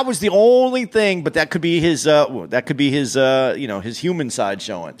that was the only thing, but that could be his his human side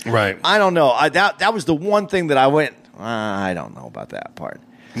showing. Right. I don't know. That was the one thing that I went, I don't know about that part.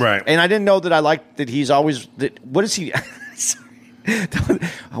 Right. And I didn't know that I liked that he's always what is he sorry.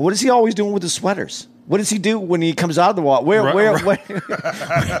 What is he always doing with his sweaters? What does he do when he comes out of the wall? Where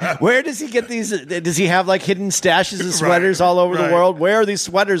does he get these? Does he have like hidden stashes of sweaters all over the world? Where are these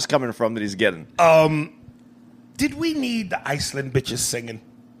sweaters coming from that he's getting? Did we need the Iceland bitches singing?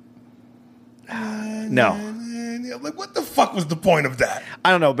 No. Like, what the fuck was the point of that?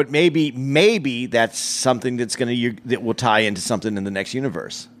 I don't know, but maybe that's something that will tie into something in the next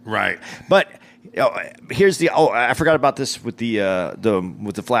universe. Right. But here's I forgot about this with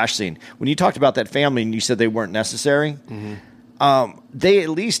the Flash scene. When you talked about that family and you said they weren't necessary, they at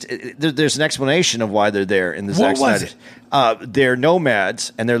least there's an explanation of why they're there in the Zack Snyder. They're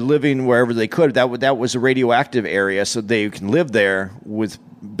nomads and they're living wherever they could. That was a radioactive area, so they can live there with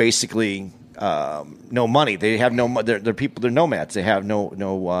basically no money. They have no. They're people. They're nomads. They have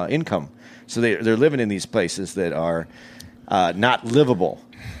no income, so they're living in these places that are not livable.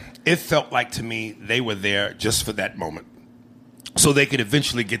 It felt like to me they were there just for that moment, so they could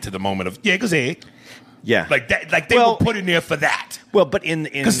eventually get to the moment of Yeah, like that. Like they were put in there for that. Well, but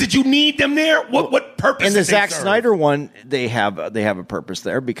because did you need them there? What purpose? In the Zack Snyder one, they have a purpose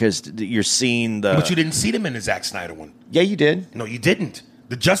there because you're seeing the. But you didn't see them in the Zack Snyder one. Yeah, you did. No, you didn't.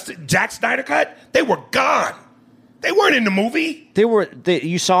 The Zack Snyder cut, they were gone. They weren't in the movie.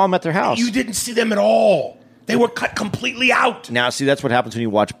 You saw them at their house. You didn't see them at all. They were cut completely out. Now, see, that's what happens when you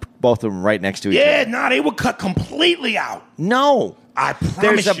watch both of them right next to each other. Yeah, no, they were cut completely out. No. I promise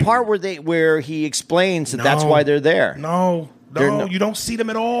There's a part where he explains that's why they're there. No, you don't see them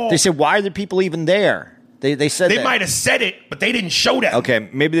at all. They said, why are the people even there? They said they that. might have said it, but they didn't show that. Okay,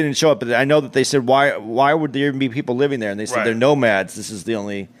 maybe they didn't show it, but I know that they said, why would there even be people living there? And they said they're nomads. This is the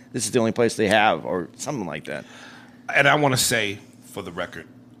only place they have, or something like that. And I want to say, for the record,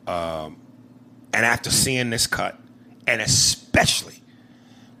 and after seeing this cut, and especially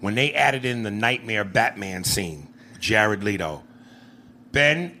when they added in the Nightmare Batman scene, Jared Leto,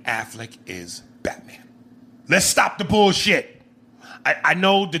 Ben Affleck is Batman. Let's stop the bullshit. I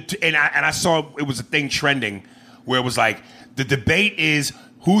know and I saw it was a thing trending where it was like the debate is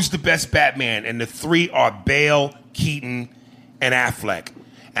who's the best Batman, and the three are Bale, Keaton, and Affleck.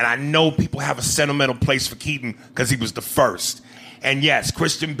 And I know people have a sentimental place for Keaton because he was the first. And yes,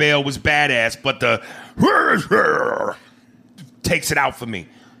 Christian Bale was badass, but the takes it out for me.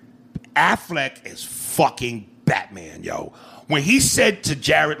 Affleck is fucking Batman, yo. When he said to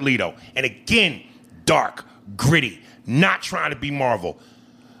Jared Leto, and again, dark, gritty, not trying to be Marvel,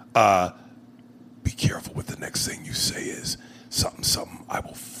 be careful what the next thing you say is. Something, I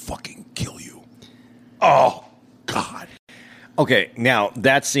will fucking kill you. Oh, God. Okay, now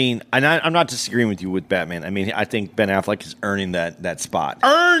that scene, and I'm not disagreeing with you with Batman. I mean, I think Ben Affleck is earning that spot.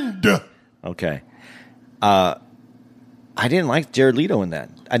 Earned! Okay. I didn't like Jared Leto in that.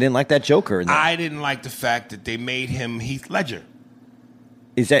 I didn't like that Joker in that. I didn't like the fact that they made him Heath Ledger.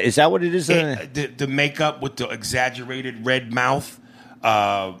 Is that what it is? The makeup with the exaggerated red mouth,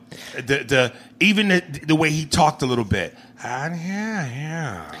 even the way he talked a little bit.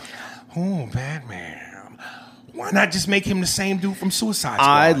 Yeah. Oh, Batman. Why not just make him the same dude from Suicide Squad?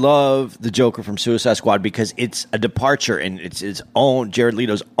 I love the Joker from Suicide Squad because it's a departure and it's his own, Jared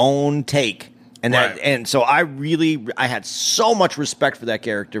Leto's own take. And so I had so much respect for that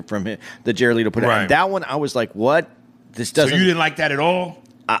character from him, that Jared Leto put out. And that one, I was like, what? This doesn't. So you didn't like that at all?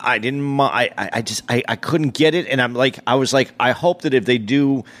 I didn't. I couldn't get it, and I was like, I hope that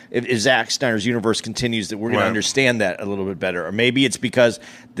if Zack Snyder's universe continues, that we're going to understand that a little bit better. Or maybe it's because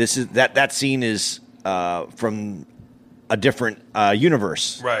this is that scene is from a different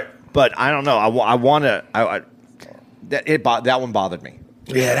universe, right? But I don't know. I want to. That one bothered me.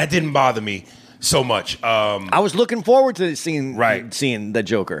 Yeah, that didn't bother me so much. I was looking forward to seeing the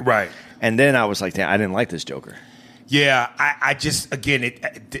Joker, right? And then I was like, I didn't like this Joker. Yeah, I just, again,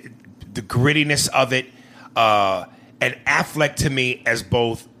 the grittiness of it, and Affleck to me as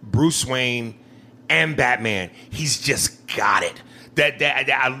both Bruce Wayne and Batman, he's just got it.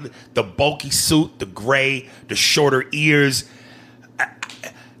 The bulky suit, the gray, the shorter ears,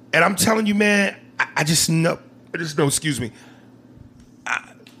 and I'm telling you, man, I just know. Excuse me,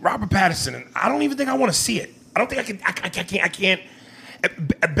 Robert Pattinson. I don't even think I want to see it. I don't think I can. I can't.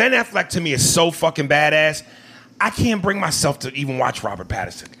 Ben Affleck to me is so fucking badass. I can't bring myself to even watch Robert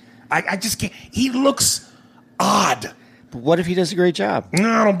Pattinson. I just can't. He looks odd. But what if he does a great job? No,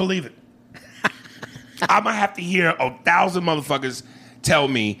 I don't believe it. I'm going to have to hear 1,000 motherfuckers tell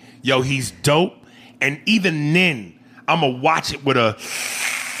me, yo, he's dope. And even then, I'm going to watch it with a...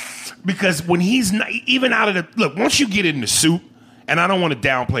 Because when he's not... Even out of the... Look, once you get in the suit, and I don't want to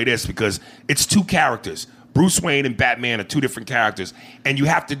downplay this because it's two characters. Bruce Wayne and Batman are two different characters. And you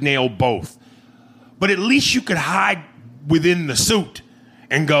have to nail both. But at least you could hide within the suit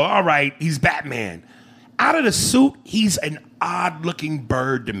and go, all right, he's Batman. Out of the suit, he's an odd-looking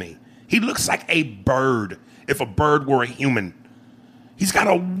bird to me. He looks like a bird if a bird were a human. He's got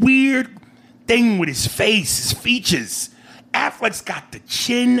a weird thing with his face, his features. Affleck's got the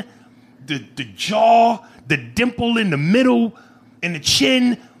chin, the jaw, the dimple in the middle, and the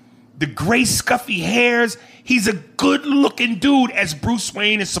chin, the gray scuffy hairs. He's a good-looking dude as Bruce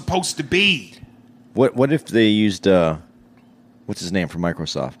Wayne is supposed to be. What if they used, what's his name from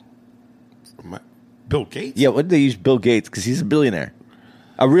Microsoft? Bill Gates? Yeah, what did they use Bill Gates? Because he's a billionaire.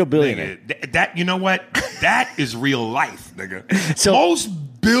 A real billionaire. Nigga, that you know what? That is real life, nigga. So, most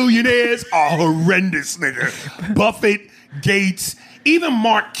billionaires are horrendous, nigga. Buffett, Gates, even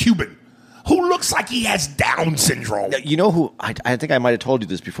Mark Cuban, who looks like he has Down syndrome. you know who, I think I might have told you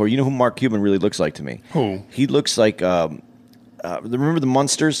this before. You know who Mark Cuban really looks like to me? Who? He looks like, remember the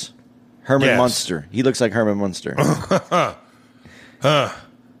Munsters? Herman Yes. Munster. He looks like Herman Munster.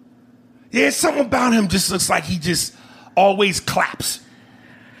 Yeah, something about him just looks like he just always claps.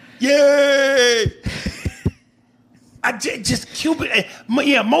 Yay! Just Cuban.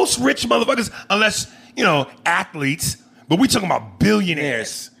 Yeah, most rich motherfuckers, unless, athletes, but we talking about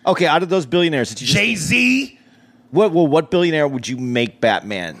billionaires. Okay, out of those billionaires that you just... Jay-Z. What billionaire would you make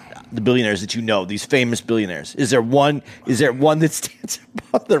Batman? The billionaires that you know, these famous billionaires. Is there one that stands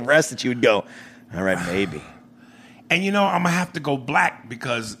above the rest that you would go, all right, maybe? And I'm going to have to go black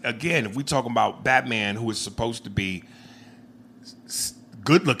because, again, if we're talking about Batman, who is supposed to be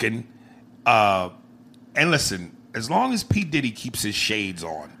good looking, and listen, as long as P. Diddy keeps his shades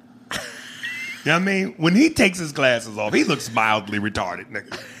on, you know what I mean? When he takes his glasses off, he looks mildly retarded,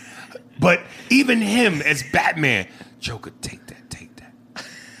 nigga. But even him as Batman, Joker, take that.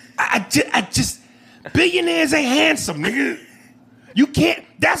 I just, billionaires ain't handsome, nigga. You can't,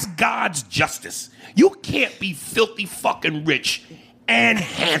 that's God's justice. You can't be filthy fucking rich and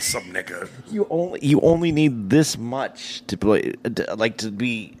handsome, nigga. You only need this much to play, to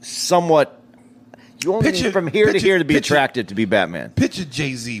be somewhat. You only need from here to here to be attractive to be Batman. Picture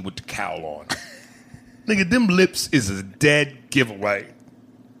Jay-Z with the cowl on. Nigga, them lips is a dead giveaway.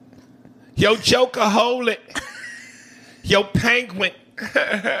 Yo, Joker, hold it. Yo, Penguin.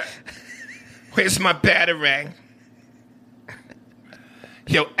 Where's my batarang?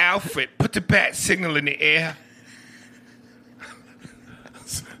 Yo, Alfred, put the bat signal in the air.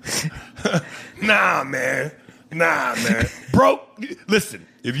 Nah, man. Broke. Listen,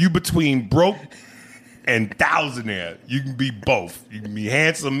 if you between broke and thousandaire, you can be both. You can be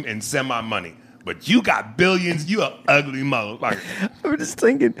handsome and semi-money. But you got billions, you an ugly motherfucker. I'm just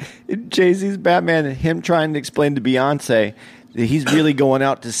thinking, Jay-Z's Batman and him trying to explain to Beyonce that he's really going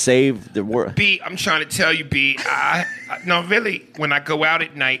out to save the world. B, I'm trying to tell you, B. No, really, when I go out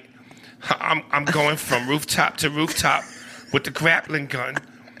at night, I'm going from rooftop to rooftop with the grappling gun,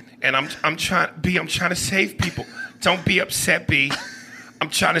 and I'm trying to save people. Don't be upset, B.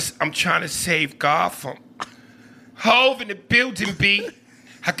 I'm trying to save Gotham. Hove in the building, B.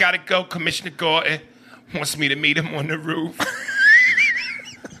 I gotta go. Commissioner Gordon wants me to meet him on the roof.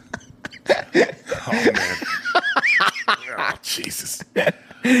 Oh man. Oh, Jesus.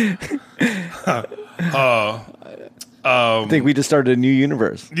 I think we just started a new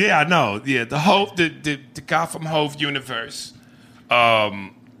universe. Yeah, I know. Yeah, the Gotham Hove universe.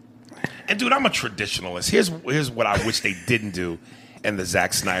 And dude, I'm a traditionalist. Here's what I wish they didn't do in the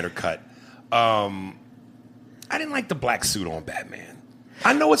Zack Snyder cut. I didn't like the black suit on Batman.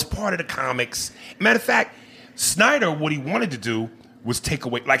 I know it's part of the comics. Matter of fact, Snyder, what he wanted to do was take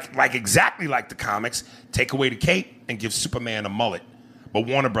away, like exactly like the comics, take away the cape and give Superman a mullet. But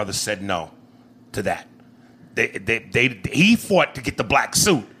Warner Brothers said no to that. He fought to get the black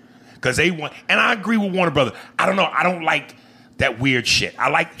suit because they want, and I agree with Warner Brothers. I don't know. I don't like that weird shit.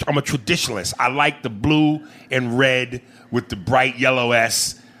 I'm a traditionalist. I like the blue and red with the bright yellow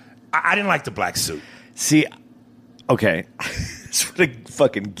S. I didn't like the black suit. See, okay. That's what a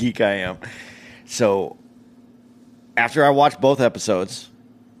fucking geek I am. So, after I watched both episodes,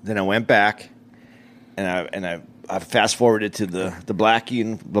 then I went back and I fast forwarded to the black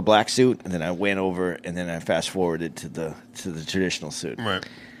suit, and then I went over, and then I fast forwarded to the traditional suit. Right.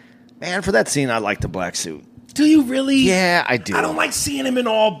 Man, for that scene, I like the black suit. Do you really? Yeah, I do. I don't like seeing him in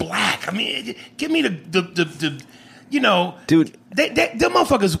all black. I mean, give me the you know, dude. Them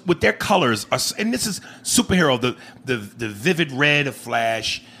motherfuckers with their colors are, and this is superhero. The vivid red of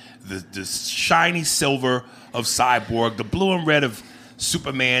Flash, the shiny silver of Cyborg, the blue and red of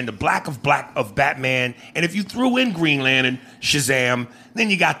Superman, the black of Batman, and if you threw in Green Lantern, Shazam, then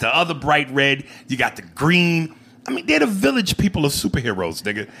you got the other bright red, you got the green. I mean, they're the village people of superheroes,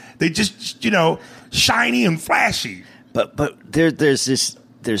 nigga. They just, shiny and flashy. But there's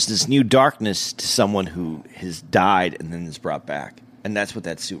this new darkness to someone who has died and then is brought back, and that's what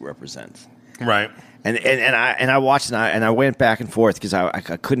that suit represents. Right. And I watched and I went back and forth because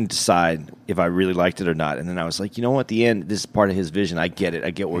I couldn't decide if I really liked it or not. And then I was like, you know what? At the end, this is part of his vision. I get it. I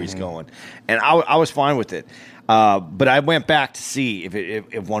get where he's going, and I was fine with it. But I went back to see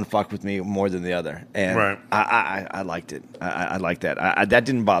if one fucked with me more than the other, and right. I liked it. I liked that. That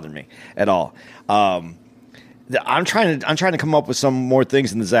didn't bother me at all. I'm trying to come up with some more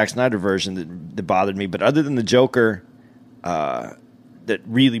things in the Zack Snyder version that bothered me, but other than the Joker, that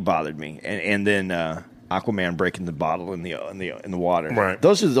really bothered me, and then Aquaman breaking the bottle in the water. Right.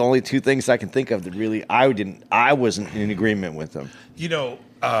 Those are the only two things I can think of that really I wasn't in agreement with them.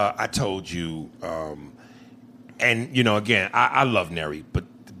 I told you, and again, I love Neri,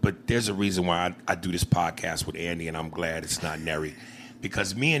 but there's a reason why I do this podcast with Andy, and I'm glad it's not Neri,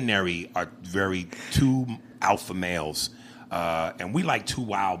 because me and Neri are two alpha males, and we like two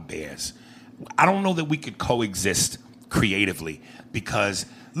wild bears. I don't know that we could coexist creatively, because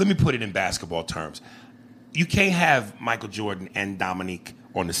let me put it in basketball terms. You can't have Michael Jordan and Dominique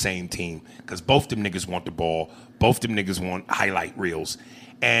on the same team, because both them niggas want the ball, both them niggas want highlight reels.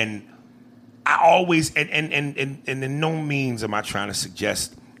 And I always, and in no means am I trying to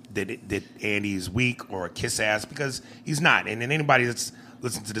suggest that Andy is weak or a kiss ass, because he's not. And anybody that's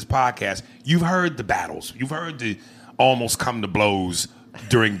listened to this podcast, you've heard the battles. You've heard the almost come to blows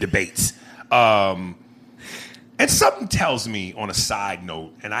during debates. And something tells me, on a side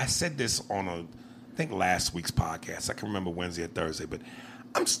note, and I said this on I think last week's podcast. I can remember Wednesday or Thursday, but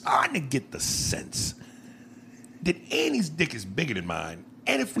I'm starting to get the sense that Andy's dick is bigger than mine,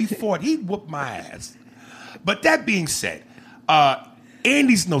 and if we fought, he'd whoop my ass. But that being said,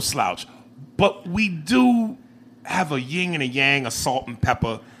 Andy's no slouch, but we do have a yin and a yang, a salt and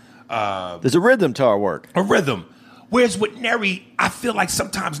pepper. There's a rhythm to our work. A rhythm. Whereas with Neri, I feel like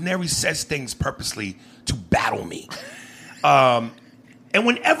sometimes Neri says things purposely to battle me. And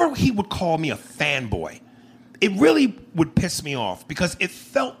whenever he would call me a fanboy, it really would piss me off, because it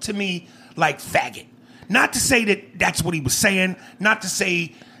felt to me like faggot. Not to say that that's what he was saying, not to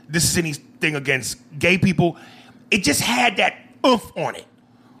say this is anything against gay people. It just had that oomph on it.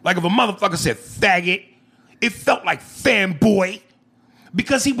 Like if a motherfucker said faggot, it felt like fanboy.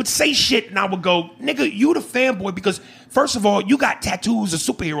 Because he would say shit and I would go, nigga, you the fanboy because, first of all, you got tattoos of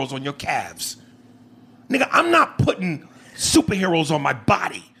superheroes on your calves. Nigga, I'm not putting superheroes on my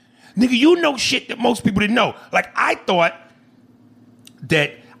body. Nigga, you know shit that most people didn't know. Like, I thought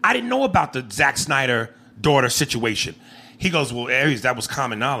that I didn't know about the Zack Snyder daughter situation. He goes, well, Aries, that was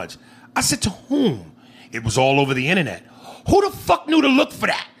common knowledge. I said, to whom? It was all over the internet. Who the fuck knew to look for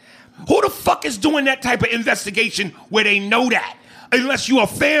that? Who the fuck is doing that type of investigation where they know that? Unless you a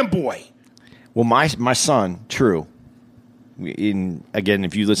fanboy. Well, my son, True, again,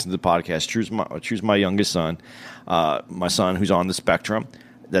 if you listen to the podcast, True's my youngest son. My son who's on the spectrum.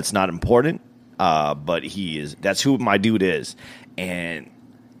 That's not important, but he is. That's who my dude is. And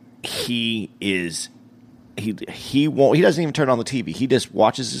he doesn't even turn on the TV. He just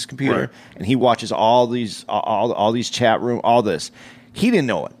watches his computer, right. And he watches all these chat room, all this. He didn't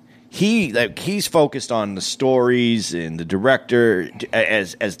know it. He's focused on the stories and the director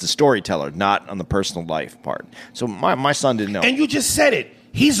as the storyteller, not on the personal life part. So my son didn't know. And you just said it.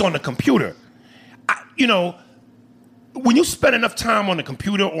 He's on the computer. When you spend enough time on the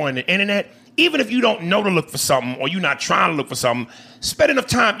computer or on the internet, even if you don't know to look for something or you're not trying to look for something, spend enough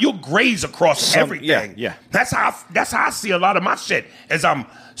time, you'll graze across everything. Yeah. That's how I see a lot of my shit as I'm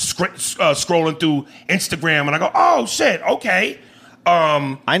scrolling through Instagram and I go, oh shit, okay.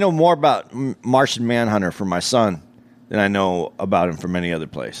 I know more about Martian Manhunter from my son than I know about him from any other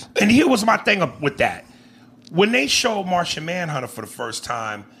place. And here was my thing with that. When they showed Martian Manhunter for the first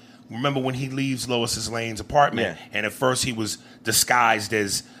time, remember when he leaves Lois Lane's apartment, and at first he was disguised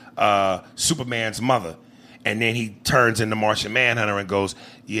as Superman's mother, and then he turns into Martian Manhunter and goes,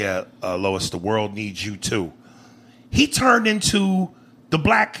 yeah, Lois, the world needs you too. He turned into the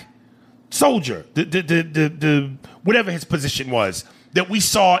black soldier, the whatever his position was, that we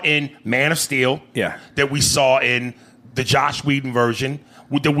saw in Man of Steel, that we saw in the Josh Whedon version,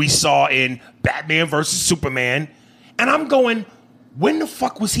 that we saw in Batman versus Superman. And I'm going, when the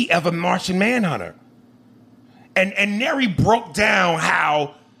fuck was he ever Martian Manhunter? And Neri broke down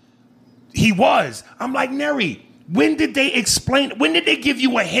how he was. I'm like, Neri, when did they explain? When did they give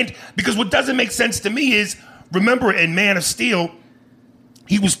you a hint? Because what doesn't make sense to me is, remember in Man of Steel,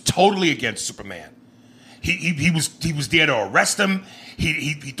 he was totally against Superman. He was there to arrest him.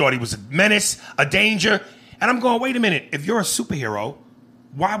 He thought he was a menace, a danger. And I'm going, wait a minute. If you're a superhero,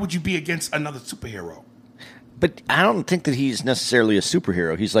 why would you be against another superhero? But I don't think that he's necessarily a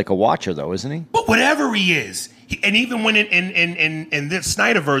superhero. He's like a watcher, though, isn't he? But whatever he is, and even when in this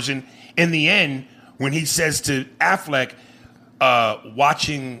Snyder version, in the end, when he says to Affleck,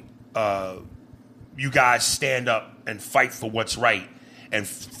 watching you guys stand up and fight for what's right and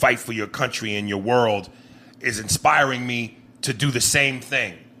fight for your country and your world is inspiring me to do the same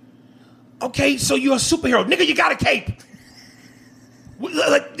thing. Okay, so you're a superhero. Nigga, you got a cape.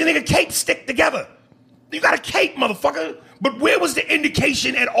 Like, the nigga capes stick together. You got a cape, motherfucker. But where was the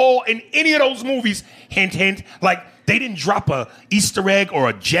indication at all in any of those movies? Hint, hint. Like, they didn't drop a Easter egg or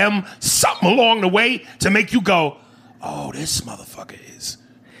a gem, something along the way to make you go, oh, this motherfucker is.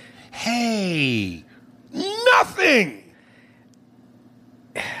 Hey, nothing.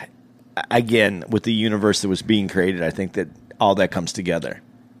 Again, with the universe that was being created, I think that all that comes together.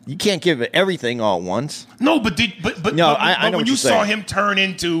 You can't give it everything all at once. No, but I know when you saw him turn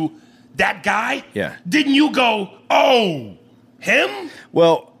into that guy, didn't you go, oh, him?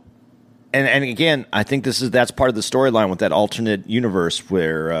 Well, and again, I think that's part of the storyline with that alternate universe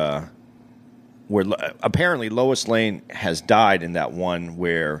where apparently Lois Lane has died in that one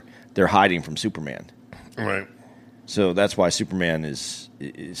where they're hiding from Superman. Right. So that's why Superman is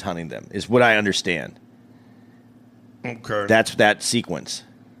hunting them, is what I understand. Okay. That's that sequence.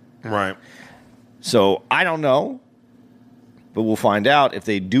 Right. So I don't know, but we'll find out if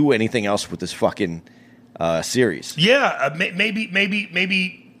they do anything else with this fucking series. Yeah,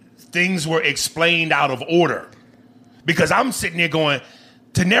 maybe things were explained out of order. Because I'm sitting there going,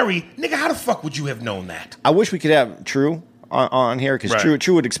 to Neri, nigga, how the fuck would you have known that? I wish we could have True on here, because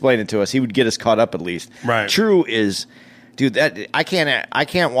True would explain it to us. He would get us caught up at least. Right. True is, dude. That I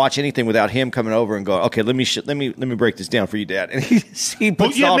can't watch anything without him coming over and going, okay, let me break this down for you, Dad. And he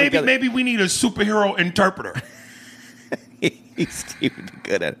puts it all together. Maybe we need a superhero interpreter. He would be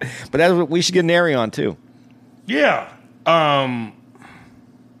good at it. But that's what we should get Neri on too. Yeah. Let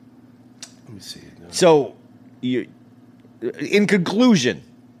me see. So, in conclusion,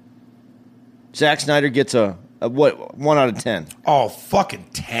 Zack Snyder gets a what? 1 out of 10. Oh, fucking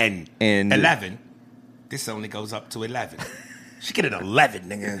 10. And 11. This only goes up to 11. She get an 11,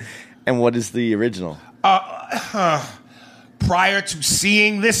 nigga. And what is the original? Prior to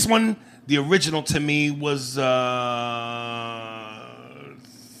seeing this one, the original to me was 7.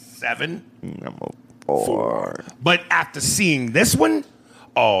 Number 4. But after seeing this one,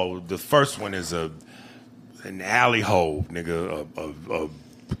 the first one is an alley hoe, nigga, a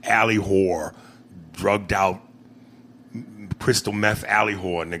alley whore, drugged out crystal meth alley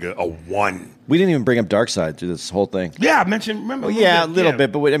whore, nigga, a 1. We didn't even bring up Darkseid through this whole thing. Yeah, I mentioned. Remember? A little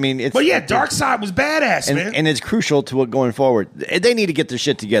bit, but I mean, it's. But yeah, Darkseid was badass, man, and it's crucial to what going forward. They need to get their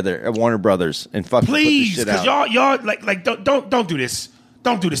shit together at Warner Brothers and fucking please, put this shit because out. y'all like don't do this.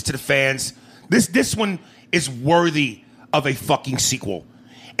 Don't do this to the fans. This one is worthy of a fucking sequel,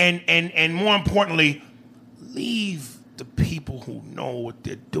 and more importantly, leave the people who know what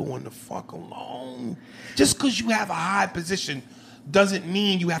they're doing the fuck alone. Just because you have a high position doesn't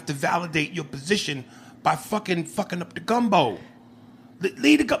mean you have to validate your position by fucking up the gumbo.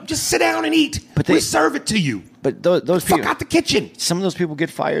 Leave the just sit down and eat. We serve it to you. But those fuck people out the kitchen. Some of those people get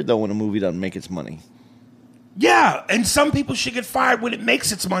fired though when a movie doesn't make its money. Yeah, and some people should get fired when it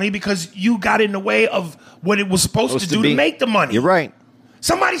makes its money because you got in the way of what it was supposed to do to make the money. You're right.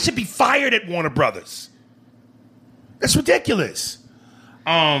 Somebody should be fired at Warner Brothers. That's ridiculous.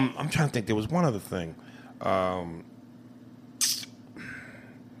 I'm trying to think. There was one other thing.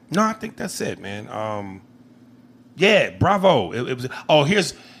 No, I think that's it, man. Yeah, bravo. It was. Oh,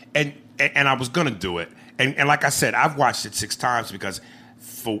 here's and I was gonna do it, and like I said, I've watched it 6 times because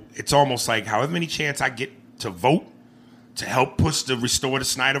it's almost like however many chance I get to vote to help restore the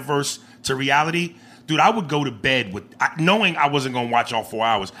Snyderverse to reality. Dude, I would go to bed knowing I wasn't gonna watch all 4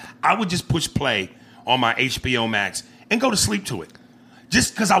 hours. I would just push play on my HBO Max and go to sleep to it,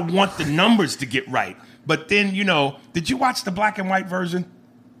 just because I want the numbers to get right. But then, did you watch the black and white version?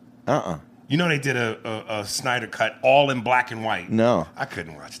 You know they did a Snyder cut all in black and white. No. I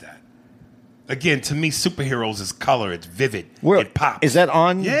couldn't watch that. Again, to me, superheroes is color. It's vivid. It pops. Is that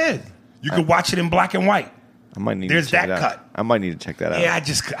on? Yeah. You can watch it in black and white. I might need There's to check that it out. cut. I might need to check that out. Yeah,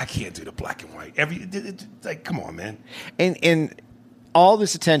 I can't do the black and white. Like, come on, man. And all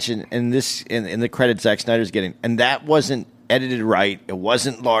this attention and this in the credit Zack Snyder's getting, and that wasn't edited right. It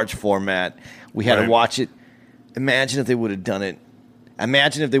wasn't large format. We had to watch it. Imagine if they would have done it.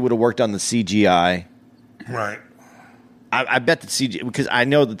 Imagine if they would have worked on the CGI. Right. I bet that CGI, because I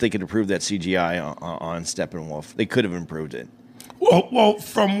know that they could improve that CGI on Steppenwolf. They could have improved it. Well,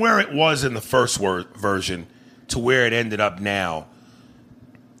 from where it was in the first version to where it ended up now.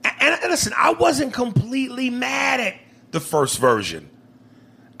 And listen, I wasn't completely mad at the first version.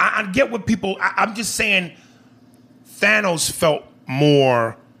 I get what people... I'm just saying Thanos felt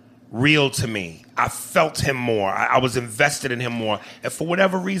more real to me. I felt him more. I was invested in him more. And for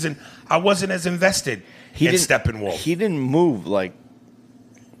whatever reason, I wasn't as invested in Steppenwolf. He didn't move like...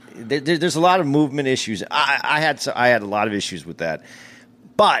 There's a lot of movement issues. I had a lot of issues with that.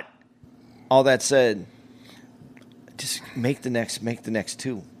 But all that said, just make the next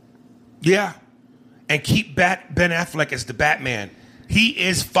two. Yeah. And keep Ben Affleck as the Batman. He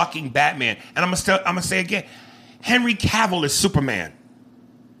is fucking Batman. And I'm gonna say again, Henry Cavill is Superman.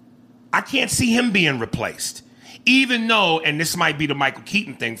 I can't see him being replaced. Even though, and this might be the Michael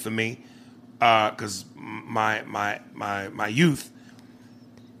Keaton thing for me, because my youth,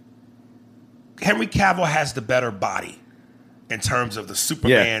 Henry Cavill has the better body in terms of the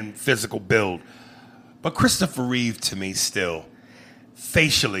Superman physical build. But Christopher Reeve, to me, still,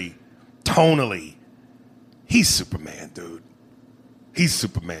 facially, tonally, he's Superman, dude. He's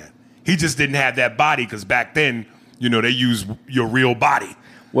Superman. He just didn't have that body because back then, they used your real body.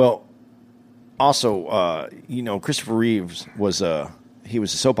 Well, also, Christopher Reeves was he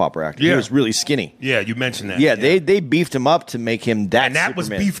was a soap opera actor. Yeah. He was really skinny. Yeah, you mentioned that. Yeah, they beefed him up to make him that And that Superman. was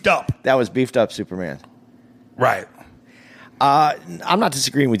beefed up. That was beefed up Superman. Right. I'm not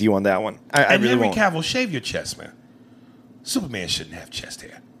disagreeing with you on that one. I really Henry won't. Cavill, shave your chest, man. Superman shouldn't have chest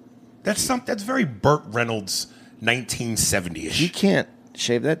hair. That's very Burt Reynolds 1970-ish. You can't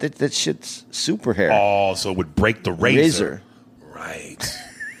shave that. That shit's super hair. Oh, so it would break the razor. Razor. Right.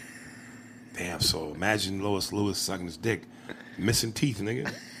 Damn, so imagine Lois Lewis sucking his dick. Missing teeth,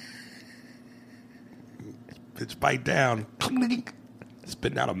 nigga. Bitch bite down.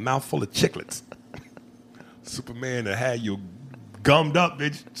 Spitting out a mouthful of chiclets. Superman that had you gummed up,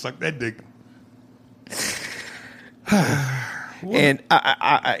 bitch. Suck that dick. And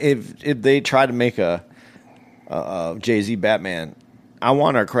if they try to make a Jay-Z Batman, I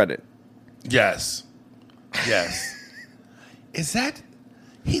want our credit. Yes. Is that?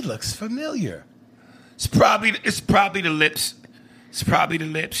 He looks familiar. It's probably the lips. It's probably the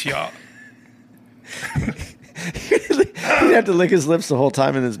lips, y'all. He'd have to lick his lips the whole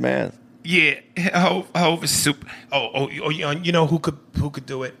time in his mask. Yeah, Hov is super. You know who could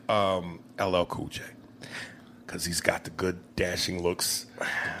do it? LL Cool J, because he's got the good dashing looks, the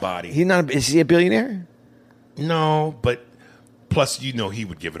body. Is he a billionaire? No, but plus he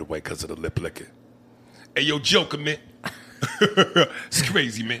would give it away because of the lip licking. Hey, yo, Joker, man, it's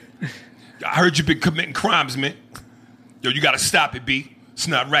crazy, man. I heard you been committing crimes, man. Yo, you gotta stop it, B. It's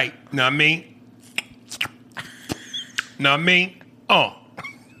not right. Know what I mean? Know what I mean?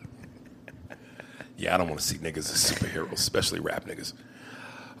 Yeah, I don't want to see niggas as superheroes, especially rap niggas.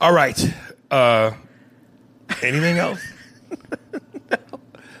 All right. Anything else? No.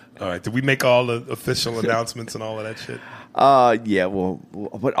 All right. Did we make all the official announcements and all of that shit? Yeah. Well,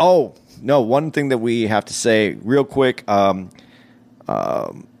 but one thing that we have to say real quick to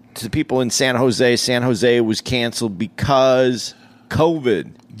the people in San Jose was canceled because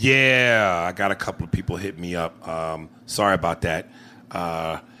COVID. Yeah, I got a couple of people hit me up. Sorry about that.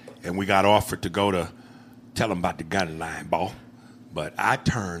 And we got offered to go to tell them about the gun line, ball. But I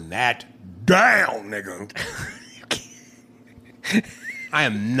turned that down, nigga. I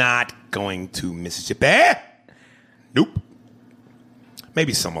am not going to Mississippi. Nope.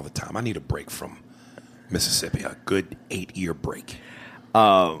 Maybe some other time. I need a break from Mississippi. A good 8-year break.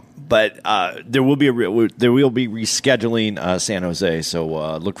 But there will be rescheduling San Jose,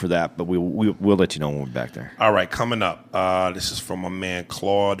 so look for that. But we'll let you know when we're back there. All right, coming up. This is from my man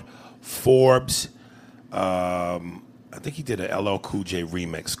Claude Forbes. I think he did a LL Cool J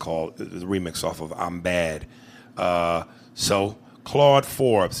remix called the remix off of I'm Bad. So Claude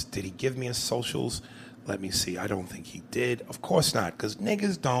Forbes, did he give me his socials? Let me see. I don't think he did. Of course not, because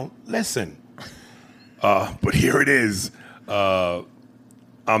niggas don't listen. But here it is.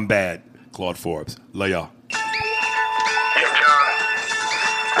 I'm Bad, Claude Forbes. Love y'all. Hey, John.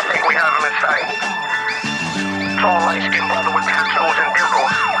 I think we have him in sight. Tall, light-skinned brother with tattoos and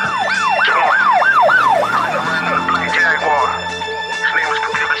dimples. Give him one.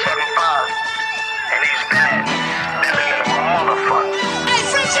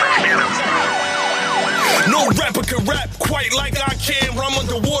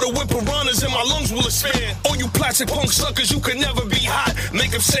 Classic punk suckers, you can never be hot.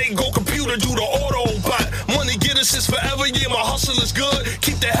 Make them say go computer, do the auto-bot. Money getter since forever, yeah, my hustle is good.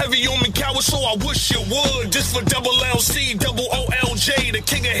 Keep the heavy on me, coward, so I wish you would. Just for double LC, double OLJ. The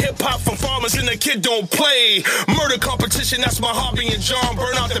king of hip-hop from farmers and the kid don't play. Murder competition, that's my hobby and John.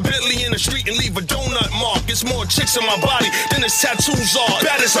 Burn out the Bentley in the street and leave a donut mark. It's more chicks on my body than his tattoos are.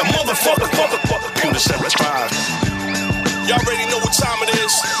 Bad as a motherfucker. Computer 75. Y'all already know what time it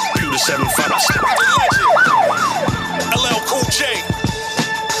is. Computer 75. The legend. LL Cool J.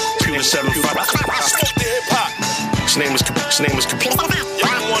 Computer 75. Smoke the hip hop. His name is Computer.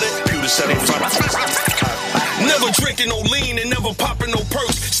 Y'all want it? Computer 75. Never drinking no lean and never popping no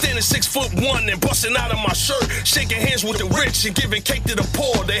perks. Standing 6'1" and busting out of my shirt. Shaking hands with the rich and giving cake to the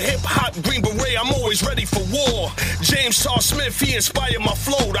poor. The hip hop Green Beret, I'm always ready for war. James Charles Smith, he inspired my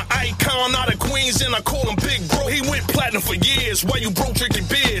flow. The icon out of Queens and I call him Big Bro. He went platinum for years. Why you broke drinking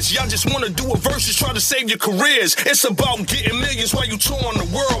beers? Y'all just wanna do a versus, try to save your careers. It's about getting millions while you tour on the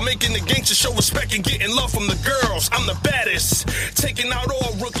world. Making the gangsters show respect and getting love from the girls. I'm the baddest. Taking out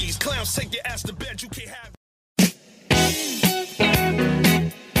all rookies. Clowns, take your ass to bed. You can't have.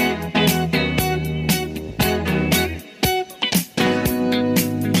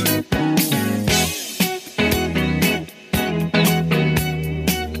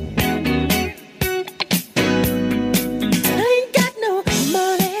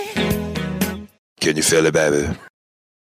 Can you feel it, baby?